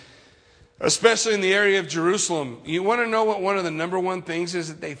archaeology, especially in the area of Jerusalem. You want to know what one of the number one things is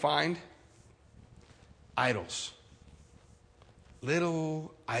that they find? Idols.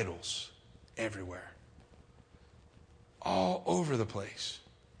 Little idols everywhere. All over the place.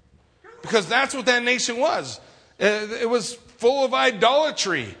 Because that's what that nation was. It was full of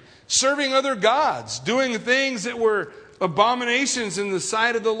idolatry, serving other gods, doing things that were abominations in the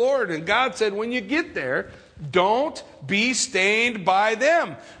sight of the Lord. And God said, when you get there, don't be stained by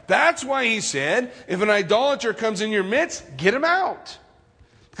them. That's why he said, if an idolater comes in your midst, get him out.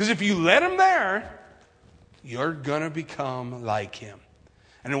 Because if you let him there, you're going to become like him.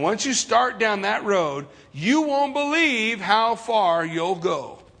 And then once you start down that road, you won't believe how far you'll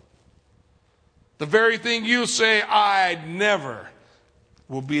go. The very thing you say, I'd never,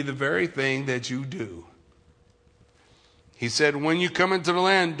 will be the very thing that you do. He said, when you come into the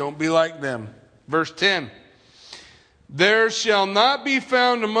land, don't be like them. Verse 10. There shall not be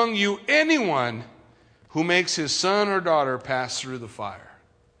found among you anyone who makes his son or daughter pass through the fire.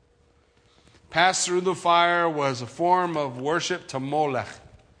 Pass through the fire was a form of worship to Molech.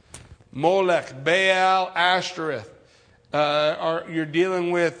 Molech, Baal, Ashtoreth. You're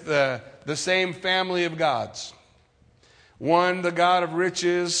dealing with the same family of gods. One, the god of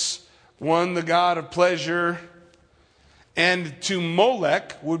riches. One, the god of pleasure. And to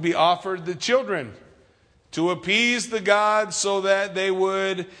Molech would be offered the children to appease the gods so that they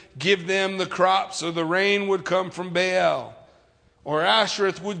would give them the crops, or the rain would come from Baal. Or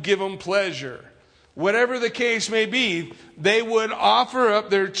Ashtoreth would give them pleasure. Whatever the case may be, they would offer up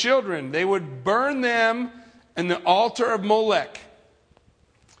their children. They would burn them in the altar of Molech.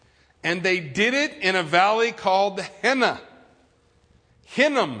 And they did it in a valley called Henna.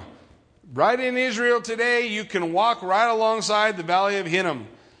 Hinnom. Right in Israel today, you can walk right alongside the valley of Hinnom.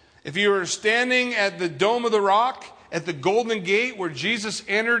 If you were standing at the Dome of the Rock, at the Golden Gate where Jesus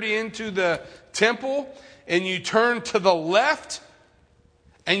entered into the temple, and you turned to the left,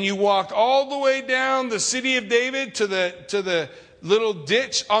 and you walked all the way down the city of David to the little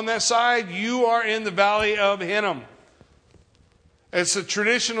ditch on that side, you are in the valley of Hinnom. It's a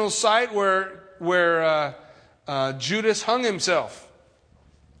traditional site where Judas hung himself.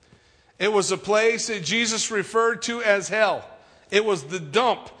 It was a place that Jesus referred to as hell. It was the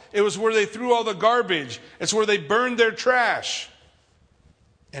dump. It was where they threw all the garbage. It's where they burned their trash.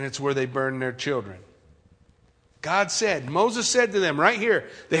 And it's where they burned their children. God said, Moses said to them right here,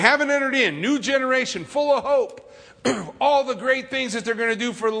 they haven't entered in, new generation, full of hope, all the great things that they're going to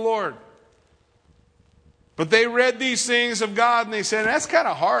do for the Lord. But they read these things of God and they said, that's kind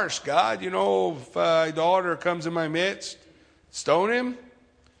of harsh, God. If an idolater comes in my midst, stone him.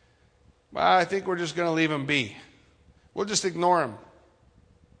 Well, I think we're just going to leave him be. We'll just ignore him.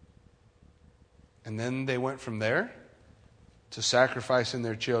 And then they went from there to sacrificing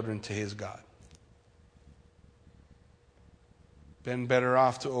their children to his God. Been better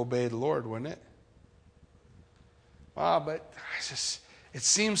off to obey the Lord, wouldn't it? But it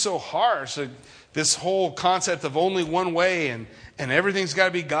seems so harsh. This whole concept of only one way and everything's got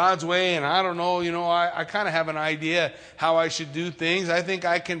to be God's way. And I don't know, I kind of have an idea how I should do things. I think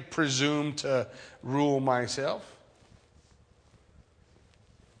I can presume to rule myself.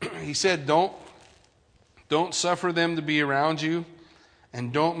 He said, don't suffer them to be around you,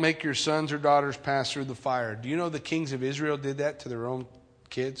 and don't make your sons or daughters pass through the fire. Do you know the kings of Israel did that to their own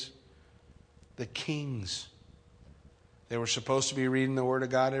kids? The kings. They were supposed to be reading the Word of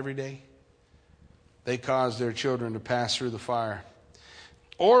God every day. They caused their children to pass through the fire.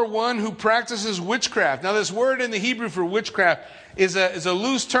 Or one who practices witchcraft. Now this word in the Hebrew for witchcraft is a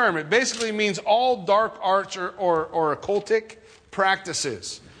loose term. It basically means all dark arts or occultic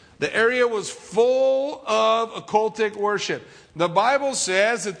practices. The area was full of occultic worship. The Bible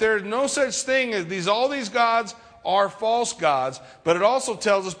says that there's no such thing as all these gods are false gods, but it also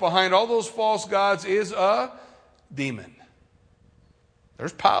tells us behind all those false gods is a demon.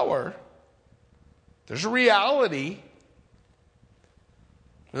 There's power. There's a reality.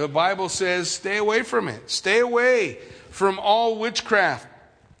 The Bible says stay away from it. Stay away from all witchcraft.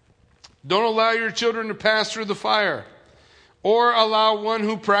 Don't allow your children to pass through the fire. Or allow one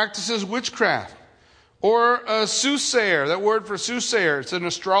who practices witchcraft. Or a soothsayer. That word for soothsayer, it's an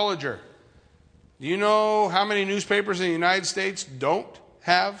astrologer. Do you know how many newspapers in the United States don't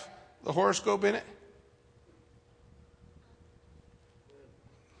have the horoscope in it?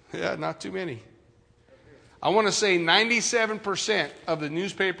 Yeah, not too many. I want to say 97% of the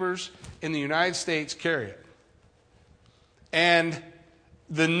newspapers in the United States carry it. And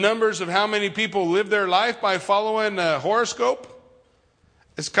the numbers of how many people live their life by following a horoscope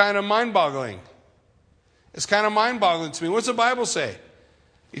is kind of mind-boggling. It's kind of mind-boggling to me. What's the Bible say?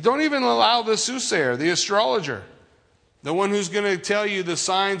 You don't even allow the soothsayer, the astrologer, the one who's going to tell you the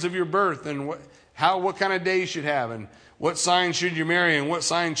signs of your birth and what kind of day you should have and what sign should you marry and what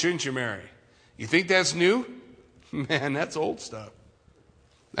sign shouldn't you marry. You think that's new? Man, that's old stuff.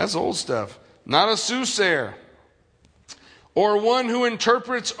 That's old stuff. Not a soothsayer. Or one who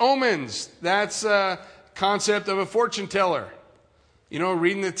interprets omens. That's a concept of a fortune teller.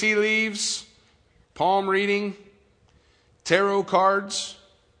 Reading the tea leaves, palm reading, tarot cards.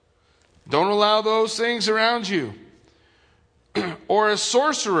 Don't allow those things around you. Or a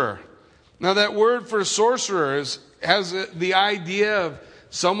sorcerer. Now that word for sorcerer has the idea of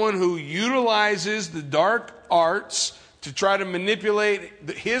someone who utilizes the dark arts to try to manipulate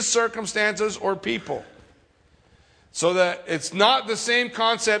his circumstances or people. So that it's not the same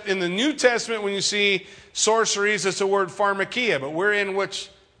concept in the New Testament when you see sorceries, it's the word pharmakia. But we're in which,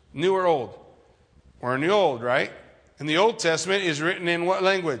 new or old? We're in the old, right? And the Old Testament is written in what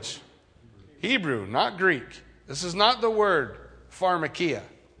language? Hebrew, not Greek. This is not the word pharmakia.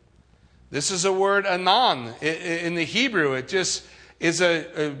 This is a word anan. In the Hebrew, it just is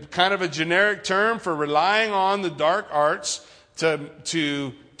a kind of a generic term for relying on the dark arts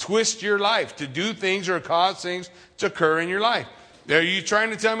to twist your life, to do things or cause things to occur in your life. Are you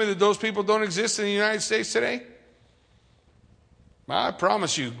trying to tell me that those people don't exist in the United States today? I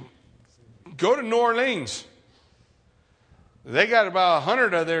promise you. Go to New Orleans. They got about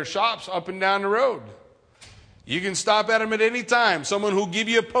 100 of their shops up and down the road. You can stop at them at any time. Someone who'll give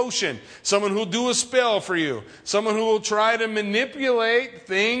you a potion. Someone who'll do a spell for you. Someone who will try to manipulate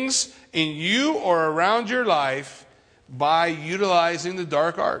things in you or around your life by utilizing the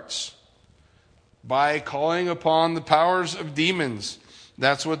dark arts. By calling upon the powers of demons.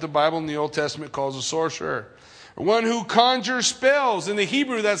 That's what the Bible in the Old Testament calls a sorcerer. One who conjures spells. In the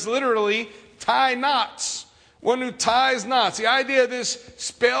Hebrew, that's literally tie knots. One who ties knots. The idea of this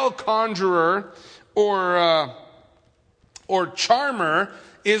spell conjurer or charmer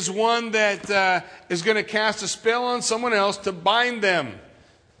is one that is going to cast a spell on someone else to bind them.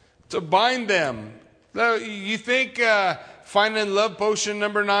 To bind them. Now, you think finding love potion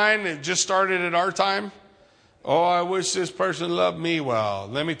number 9, it just started at our time? Oh, I wish this person loved me well.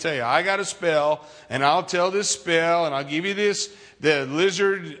 Let me tell you, I got a spell, and I'll tell this spell, and I'll give you the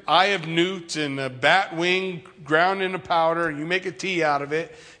lizard eye of newt and the bat wing ground into powder, and you make a tea out of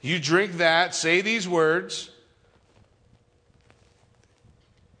it. You drink that, say these words,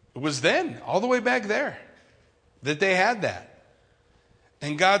 It was then, all the way back there, that they had that.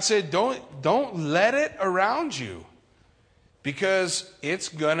 And God said, don't let it around you, because it's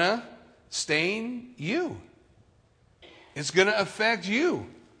going to stain you. It's going to affect you.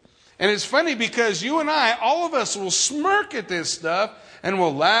 And it's funny because you and I, all of us will smirk at this stuff and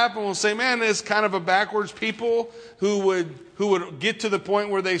we'll laugh and we'll say, man, it's kind of a backwards people who would get to the point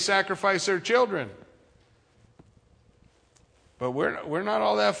where they sacrifice their children. But we're not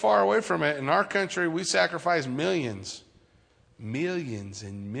all that far away from it. In our country, we sacrifice millions. Millions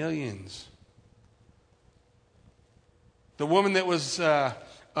and millions. The woman that was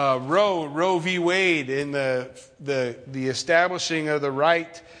Roe v. Wade in the establishing of the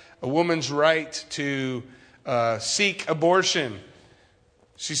right, a woman's right to seek abortion.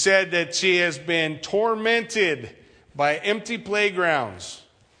 She said that she has been tormented by empty playgrounds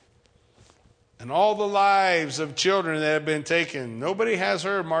and all the lives of children that have been taken. Nobody has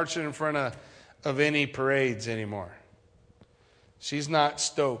her marching in front of any parades anymore. She's not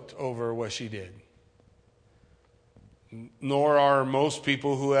stoked over what she did. Nor are most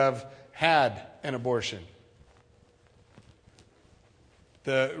people who have had an abortion.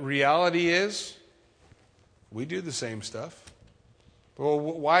 The reality is, we do the same stuff. Well,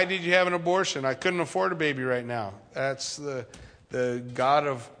 why did you have an abortion? I couldn't afford a baby right now. That's the God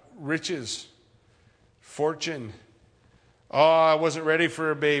of riches, fortune. Oh, I wasn't ready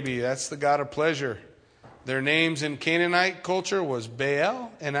for a baby. That's the God of pleasure. Their names in Canaanite culture was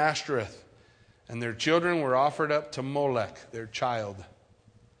Baal and Ashtoreth. And their children were offered up to Molech, their child.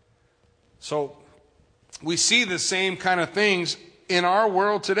 So we see the same kind of things in our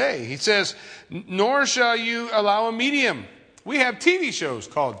world today. He says, nor shall you allow a medium. We have TV shows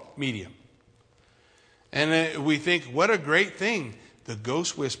called Medium. And we think, what a great thing. The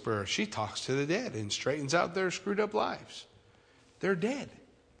ghost whisperer, she talks to the dead and straightens out their screwed up lives. They're dead.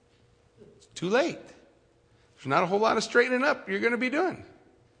 It's too late. There's not a whole lot of straightening up you're going to be doing.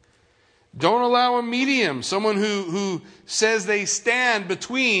 Don't allow a medium, someone who says they stand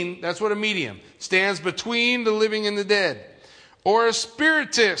between, that's what a medium, stands between the living and the dead. Or a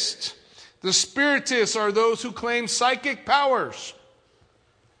spiritist. The spiritists are those who claim psychic powers.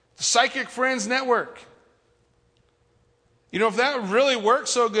 The Psychic Friends Network. You know, if that really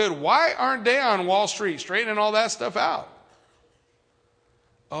works so good, why aren't they on Wall Street straightening all that stuff out?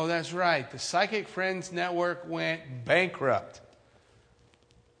 Oh, that's right. The Psychic Friends Network went bankrupt.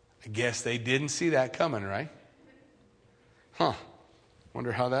 I guess they didn't see that coming, right?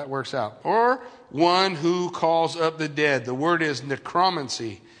 Wonder how that works out. Or one who calls up the dead. The word is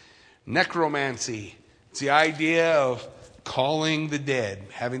necromancy. Necromancy. It's the idea of calling the dead,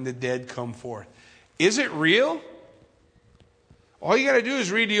 having the dead come forth. Is it real? All you got to do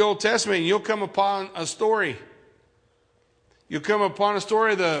is read the Old Testament and you'll come upon a story. You'll come upon a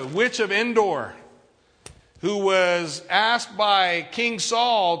story of the witch of Endor, who was asked by King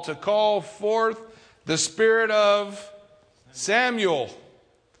Saul to call forth the spirit of Samuel.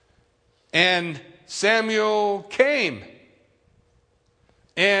 And Samuel came.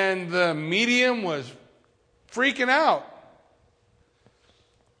 And the medium was freaking out.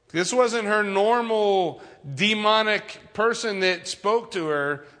 This wasn't her normal demonic person that spoke to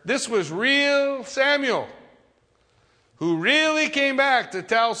her. This was real Samuel, who really came back to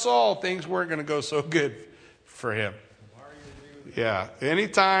tell Saul things weren't going to go so good for him. Yeah.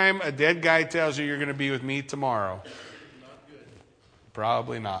 Anytime a dead guy tells you you're going to be with me tomorrow. Not good.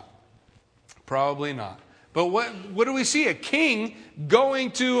 Probably not. Probably not. But what do we see? A king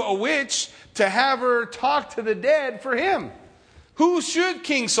going to a witch to have her talk to the dead for him. Who should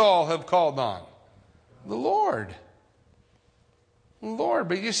King Saul have called on? The Lord. The Lord.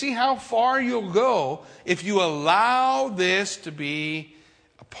 But you see how far you'll go if you allow this to be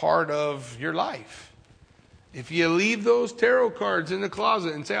a part of your life. If you leave those tarot cards in the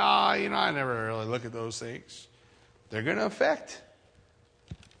closet and say, I never really look at those things, they're going to affect.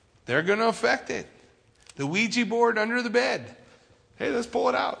 They're going to affect it. The Ouija board under the bed. Hey, let's pull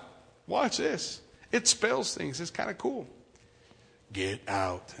it out. Watch this. It spells things. It's kind of cool. Get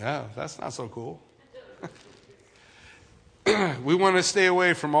out. Yeah, that's not so cool. We want to stay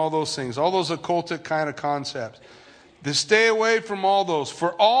away from all those things, all those occultic kind of concepts. To stay away from all those.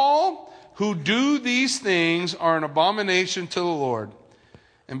 For all who do these things are an abomination to the Lord.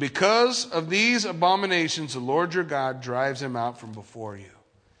 And because of these abominations, the Lord your God drives them out from before you.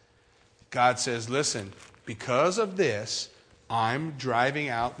 God says, listen, because of this, I'm driving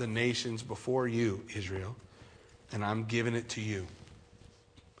out the nations before you, Israel, and I'm giving it to you.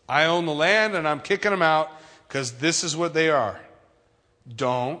 I own the land and I'm kicking them out because this is what they are.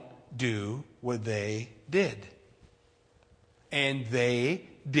 Don't do what they did. And they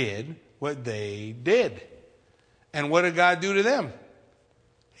did what they did. And what did God do to them?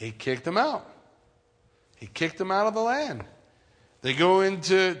 He kicked them out. He kicked them out of the land. They go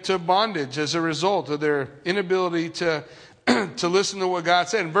into bondage as a result of their inability to listen to what God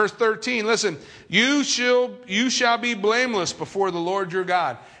said. In verse 13, listen, you shall be blameless before the Lord your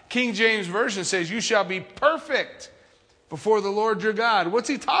God. King James Version says, you shall be perfect before the Lord your God. What's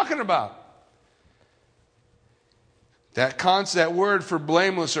he talking about? That word for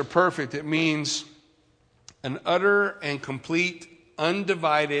blameless or perfect, it means an utter and complete,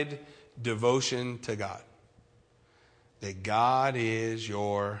 undivided devotion to God. That God is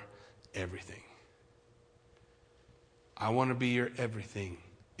your everything. I want to be your everything,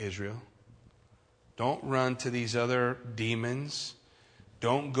 Israel. Don't run to these other demons.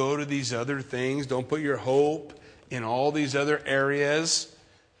 Don't go to these other things. Don't put your hope in all these other areas.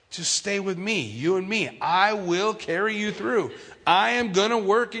 Just stay with me, you and me. I will carry you through. I am going to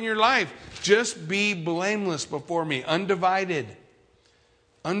work in your life. Just be blameless before me, undivided.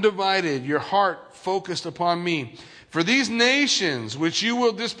 Undivided, your heart focused upon me. For these nations which you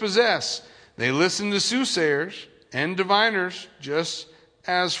will dispossess, they listen to soothsayers and diviners, just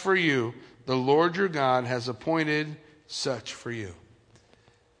as for you, the Lord your God has appointed such for you.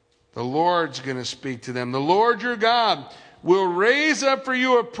 The Lord's going to speak to them. The Lord your God will raise up for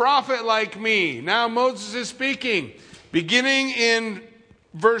you a prophet like me. Now Moses is speaking, beginning in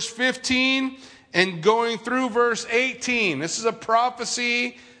verse 15 and going through verse 18. This is a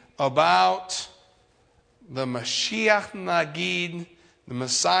prophecy about the Mashiach Nagid, the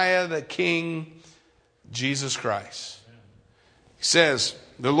Messiah, the King, Jesus Christ. He says,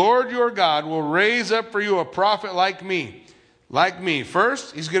 the Lord your God will raise up for you a prophet like me. Like me.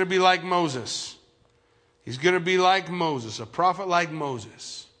 First, he's going to be like Moses. He's going to be like Moses, a prophet like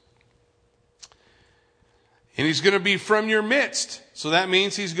Moses. And he's going to be from your midst. So that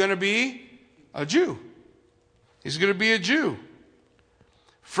means he's going to be a Jew. He's going to be a Jew.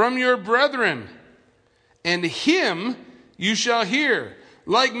 From your brethren. And him you shall hear.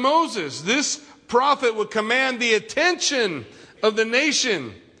 Like Moses, this prophet would command the attention of the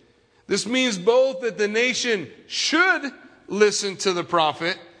nation. This means both that the nation should listen to the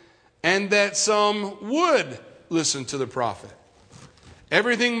prophet and that some would listen to the prophet.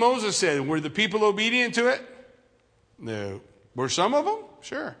 Everything Moses said, were the people obedient to it? No. Were some of them?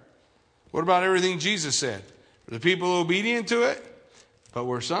 Sure. What about everything Jesus said? Were the people obedient to it? But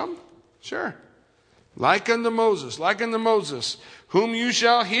were some? Sure. Like unto Moses, whom you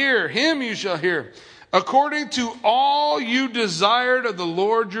shall hear, him you shall hear, according to all you desired of the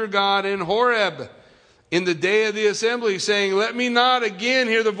Lord your God in Horeb, in the day of the assembly, saying, let me not again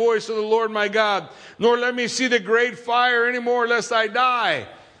hear the voice of the Lord my God, nor let me see the great fire anymore, lest I die.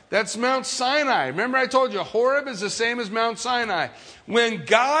 That's Mount Sinai. Remember I told you, Horeb is the same as Mount Sinai. When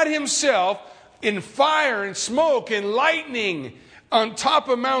God himself, in fire and smoke and lightning, on top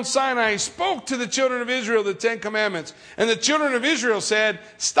of Mount Sinai, spoke to the children of Israel the 10 Commandments. And the children of Israel said,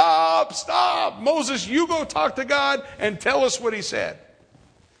 stop. Moses, you go talk to God and tell us what he said.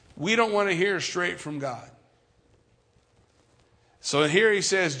 We don't want to hear straight from God. So here he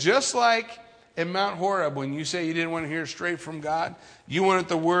says, just like in Mount Horeb, when you say you didn't want to hear straight from God, you wanted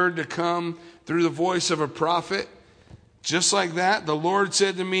the word to come through the voice of a prophet. Just like that, the Lord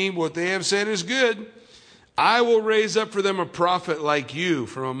said to me, what they have said is good. I will raise up for them a prophet like you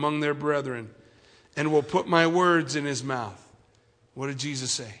from among their brethren, and will put my words in his mouth. What did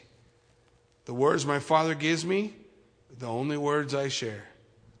Jesus say? The words my Father gives me, the only words I share.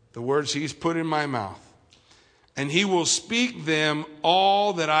 The words he's put in my mouth. And he will speak them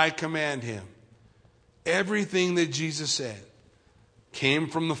all that I command him. Everything that Jesus said came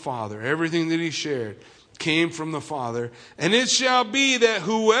from the Father. Everything that he shared came from the Father. And it shall be that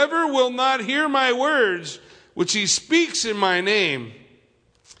whoever will not hear my words, which he speaks in my name,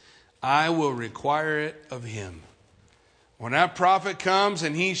 I will require it of him. When that prophet comes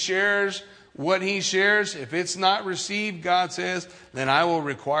and he shares what he shares, if it's not received, God says, then I will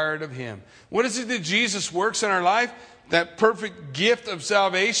require it of him. What is it that Jesus works in our life? That perfect gift of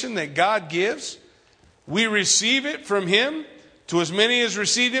salvation that God gives. We receive it from him. To as many as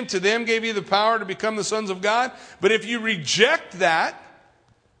received him, to them gave he the power to become the sons of God. But if you reject that,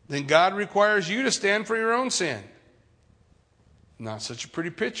 then God requires you to stand for your own sin. Not such a pretty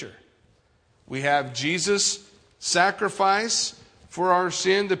picture. We have Jesus' sacrifice for our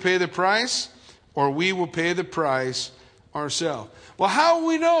sin to pay the price, or we will pay the price ourselves. Well, how will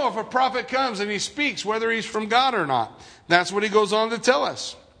we know if a prophet comes and he speaks, whether he's from God or not? That's what he goes on to tell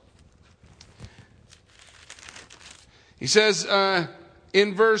us. He says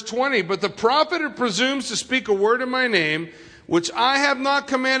in verse 20, but the prophet who presumes to speak a word in my name which I have not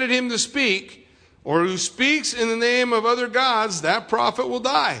commanded him to speak, or who speaks in the name of other gods, that prophet will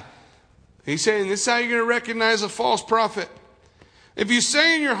die. He's saying this is how you're going to recognize a false prophet. If you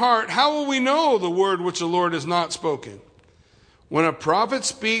say in your heart, how will we know the word which the Lord has not spoken? When a prophet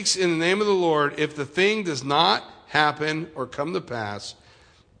speaks in the name of the Lord, if the thing does not happen or come to pass,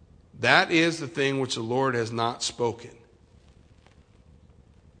 that is the thing which the Lord has not spoken.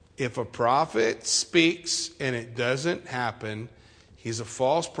 If a prophet speaks and it doesn't happen, he's a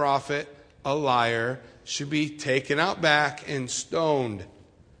false prophet, a liar, should be taken out back and stoned.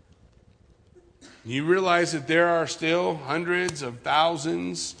 You realize that there are still hundreds of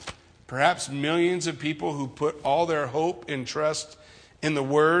thousands, perhaps millions of people who put all their hope and trust in the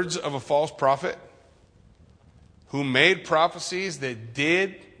words of a false prophet who made prophecies that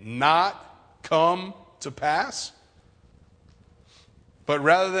did not come to pass? But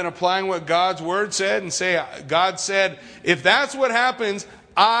rather than applying what God's word said and say, God said, if that's what happens,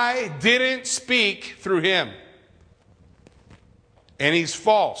 I didn't speak through him. And he's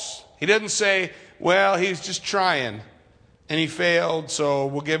false. He doesn't say, well, he's just trying and he failed, so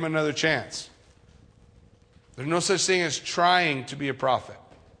we'll give him another chance. There's no such thing as trying to be a prophet.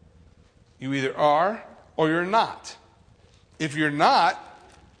 You either are or you're not. If you're not,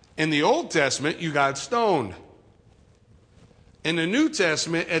 in the Old Testament, you got stoned. In the New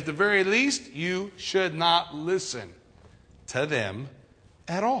Testament, at the very least, you should not listen to them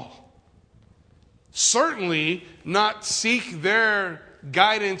at all. Certainly not seek their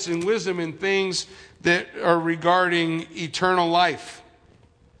guidance and wisdom in things that are regarding eternal life.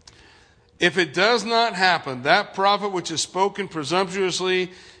 If it does not happen, that prophet which is spoken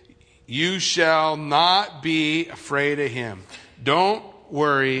presumptuously, you shall not be afraid of him. Don't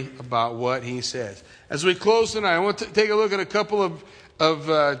worry about what he says. As we close tonight, I want to take a look at a couple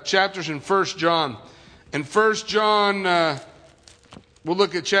of chapters in 1 John. In 1 John, we'll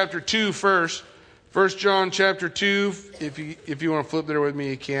look at chapter 2 first. 1 John chapter 2, if you want to flip there with me,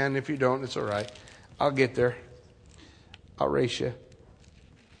 you can. If you don't, it's all right. I'll get there. I'll race you.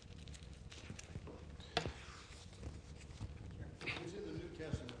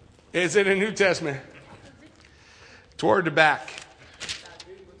 It's in the New Testament. Toward the back.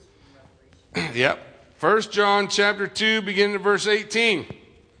 Yep. 1 John chapter 2, beginning at verse 18.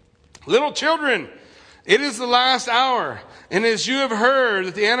 Little children, it is the last hour. And as you have heard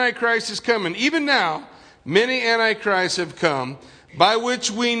that the Antichrist is coming, even now, many Antichrists have come, by which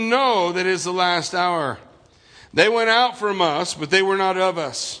we know that it is the last hour. They went out from us, but they were not of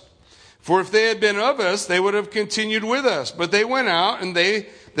us. For if they had been of us, they would have continued with us. But they went out, and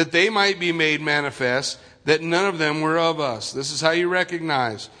that they might be made manifest, that none of them were of us. This is how you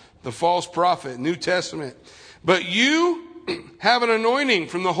recognize the false prophet, New Testament. But you have an anointing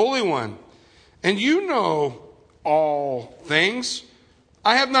from the Holy One, and you know all things.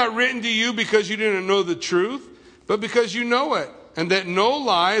 I have not written to you because you didn't know the truth, but because you know it, and that no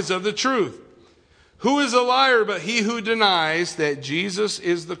lie is of the truth. Who is a liar but he who denies that Jesus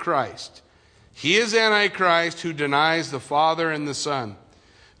is the Christ? He is Antichrist who denies the Father and the Son.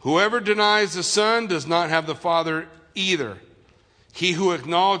 Whoever denies the Son does not have the Father either. He who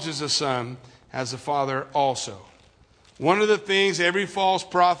acknowledges the Son has the Father also. One of the things every false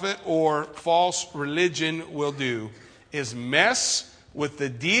prophet or false religion will do is mess with the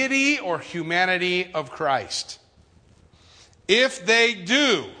deity or humanity of Christ. If they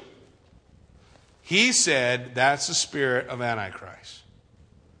do, he said that's the spirit of Antichrist.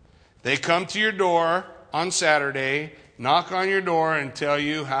 They come to your door on Saturday, knock on your door and tell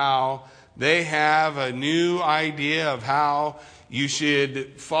you how they have a new idea of how you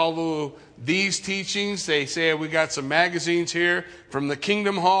should follow these teachings. They say, we got some magazines here from the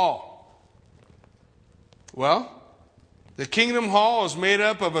Kingdom Hall. Well, the Kingdom Hall is made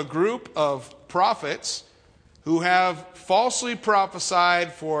up of a group of prophets who have falsely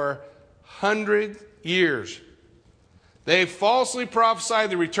prophesied for 100 years. They falsely prophesied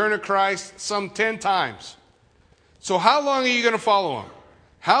the return of Christ some 10 times. So how long are you going to follow them?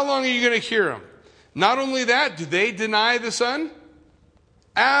 How long are you going to hear them? Not only that, do they deny the Son?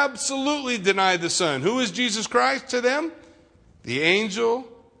 Absolutely deny the Son. Who is Jesus Christ to them? The angel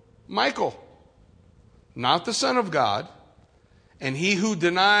Michael. Not the Son of God. And he who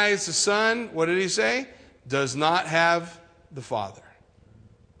denies the Son, what did he say? Does not have the Father.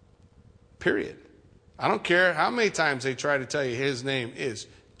 Period. I don't care how many times they try to tell you his name is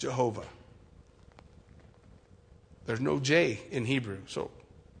Jehovah. There's no J in Hebrew, so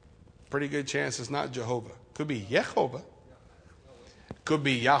pretty good chance it's not Jehovah. Could be Yehovah. Could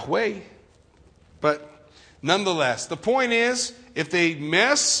be Yahweh. But nonetheless, the point is, if they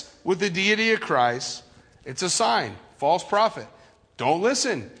mess with the deity of Christ, it's a sign. false prophet. Don't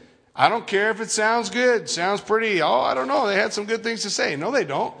listen. I don't care if it sounds good, sounds pretty. Oh, I don't know. They had some good things to say. No, they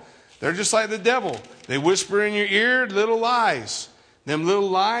don't. They're just like the devil. They whisper in your ear little lies. Them little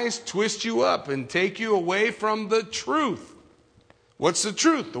lies twist you up and take you away from the truth. What's the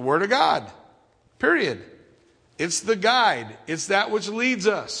truth? The Word of God. Period. It's the guide. It's that which leads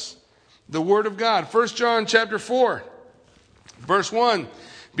us. The Word of God. 1 John chapter 4, verse 1.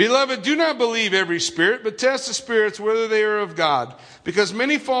 Beloved, do not believe every spirit, but test the spirits whether they are of God, because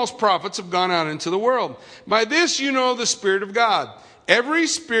many false prophets have gone out into the world. By this you know the Spirit of God. Every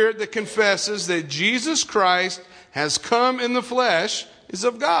spirit that confesses that Jesus Christ has come in the flesh is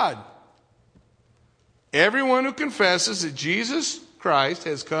of God. Everyone who confesses that Jesus Christ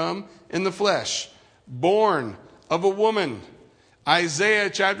has come in the flesh, born of a woman.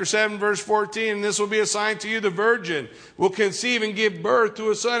 Isaiah chapter 7 verse 14, and this will be a sign to you, the virgin will conceive and give birth to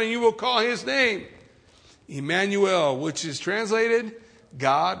a son, and you will call his name Emmanuel, which is translated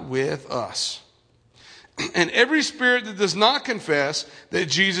God with us. And every spirit that does not confess that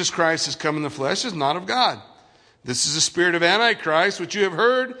Jesus Christ has come in the flesh is not of God. This is the spirit of Antichrist, which you have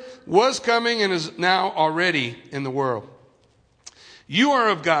heard was coming and is now already in the world. You are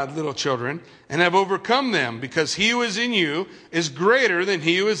of God, little children, and have overcome them, because he who is in you is greater than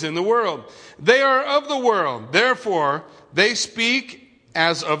he who is in the world. They are of the world, therefore they speak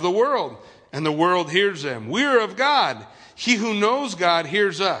as of the world, and the world hears them. We are of God. He who knows God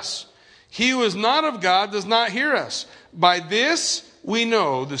hears us. He who is not of God does not hear us. By this we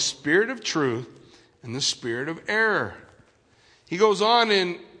know the spirit of truth and the spirit of error. He goes on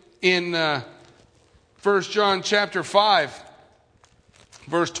in 1 John chapter 5,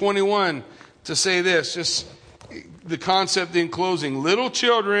 verse 21, to say this, just the concept in closing. Little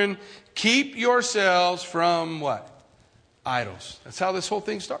children, keep yourselves from what? Idols. That's how this whole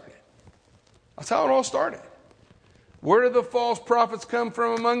thing started. That's how it all started. Where do the false prophets come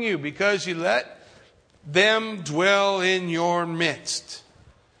from among you? Because you let them dwell in your midst.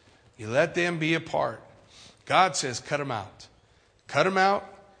 You let them be a part. God says, cut them out. Cut them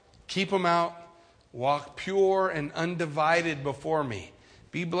out. Keep them out. Walk pure and undivided before me.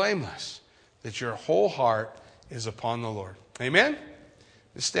 Be blameless, that your whole heart is upon the Lord. Amen?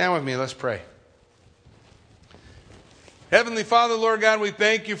 Just stand with me. Let's pray. Heavenly Father, Lord God, we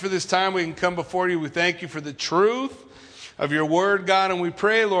thank you for this time we can come before you. We thank you for the truth of your word, God. And we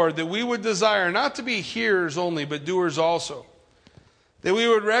pray, Lord, that we would desire not to be hearers only, but doers also. That we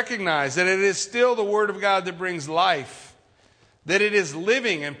would recognize that it is still the word of God that brings life. That it is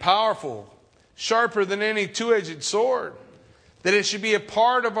living and powerful, sharper than any two-edged sword. That it should be a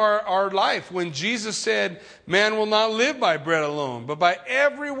part of our life. When Jesus said, man will not live by bread alone, but by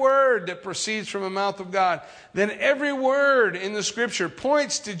every word that proceeds from the mouth of God, then every word in the scripture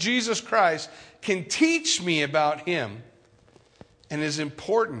points to Jesus Christ, can teach me about him, and is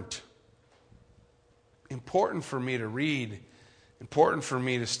important. Important for me to read, important for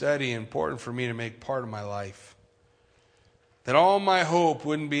me to study, important for me to make part of my life. That all my hope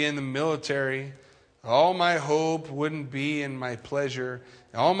wouldn't be in the military. All my hope wouldn't be in my pleasure.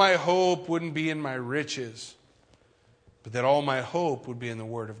 All my hope wouldn't be in my riches. But that all my hope would be in the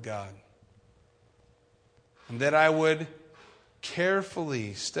Word of God. And that I would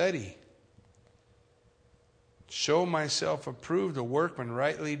carefully study. Show myself approved, a workman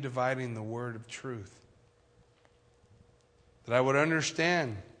rightly dividing the word of truth. That I would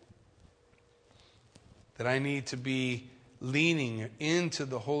understand that I need to be leaning into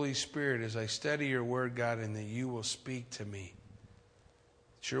the Holy Spirit as I study your word, God, and that you will speak to me.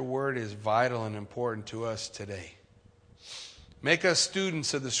 That your word is vital and important to us today. Make us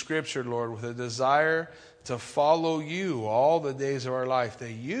students of the Scripture, Lord, with a desire to follow you all the days of our life,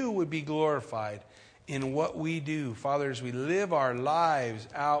 that you would be glorified in what we do. Father, as we live our lives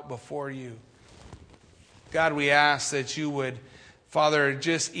out before you, God, we ask that you would, Father,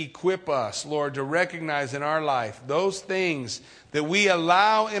 just equip us, Lord, to recognize in our life those things that we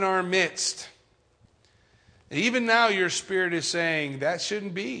allow in our midst. And even now your Spirit is saying that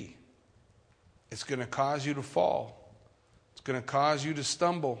shouldn't be. It's going to cause you to fall. It's going to cause you to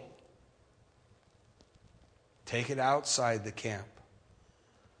stumble. Take it outside the camp.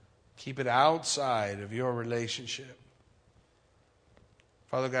 Keep it outside of your relationship.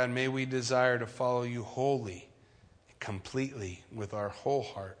 Father God, may we desire to follow you wholly, completely, with our whole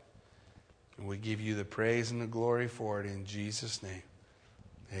heart. And we give you the praise and the glory for it in Jesus' name.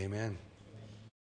 Amen.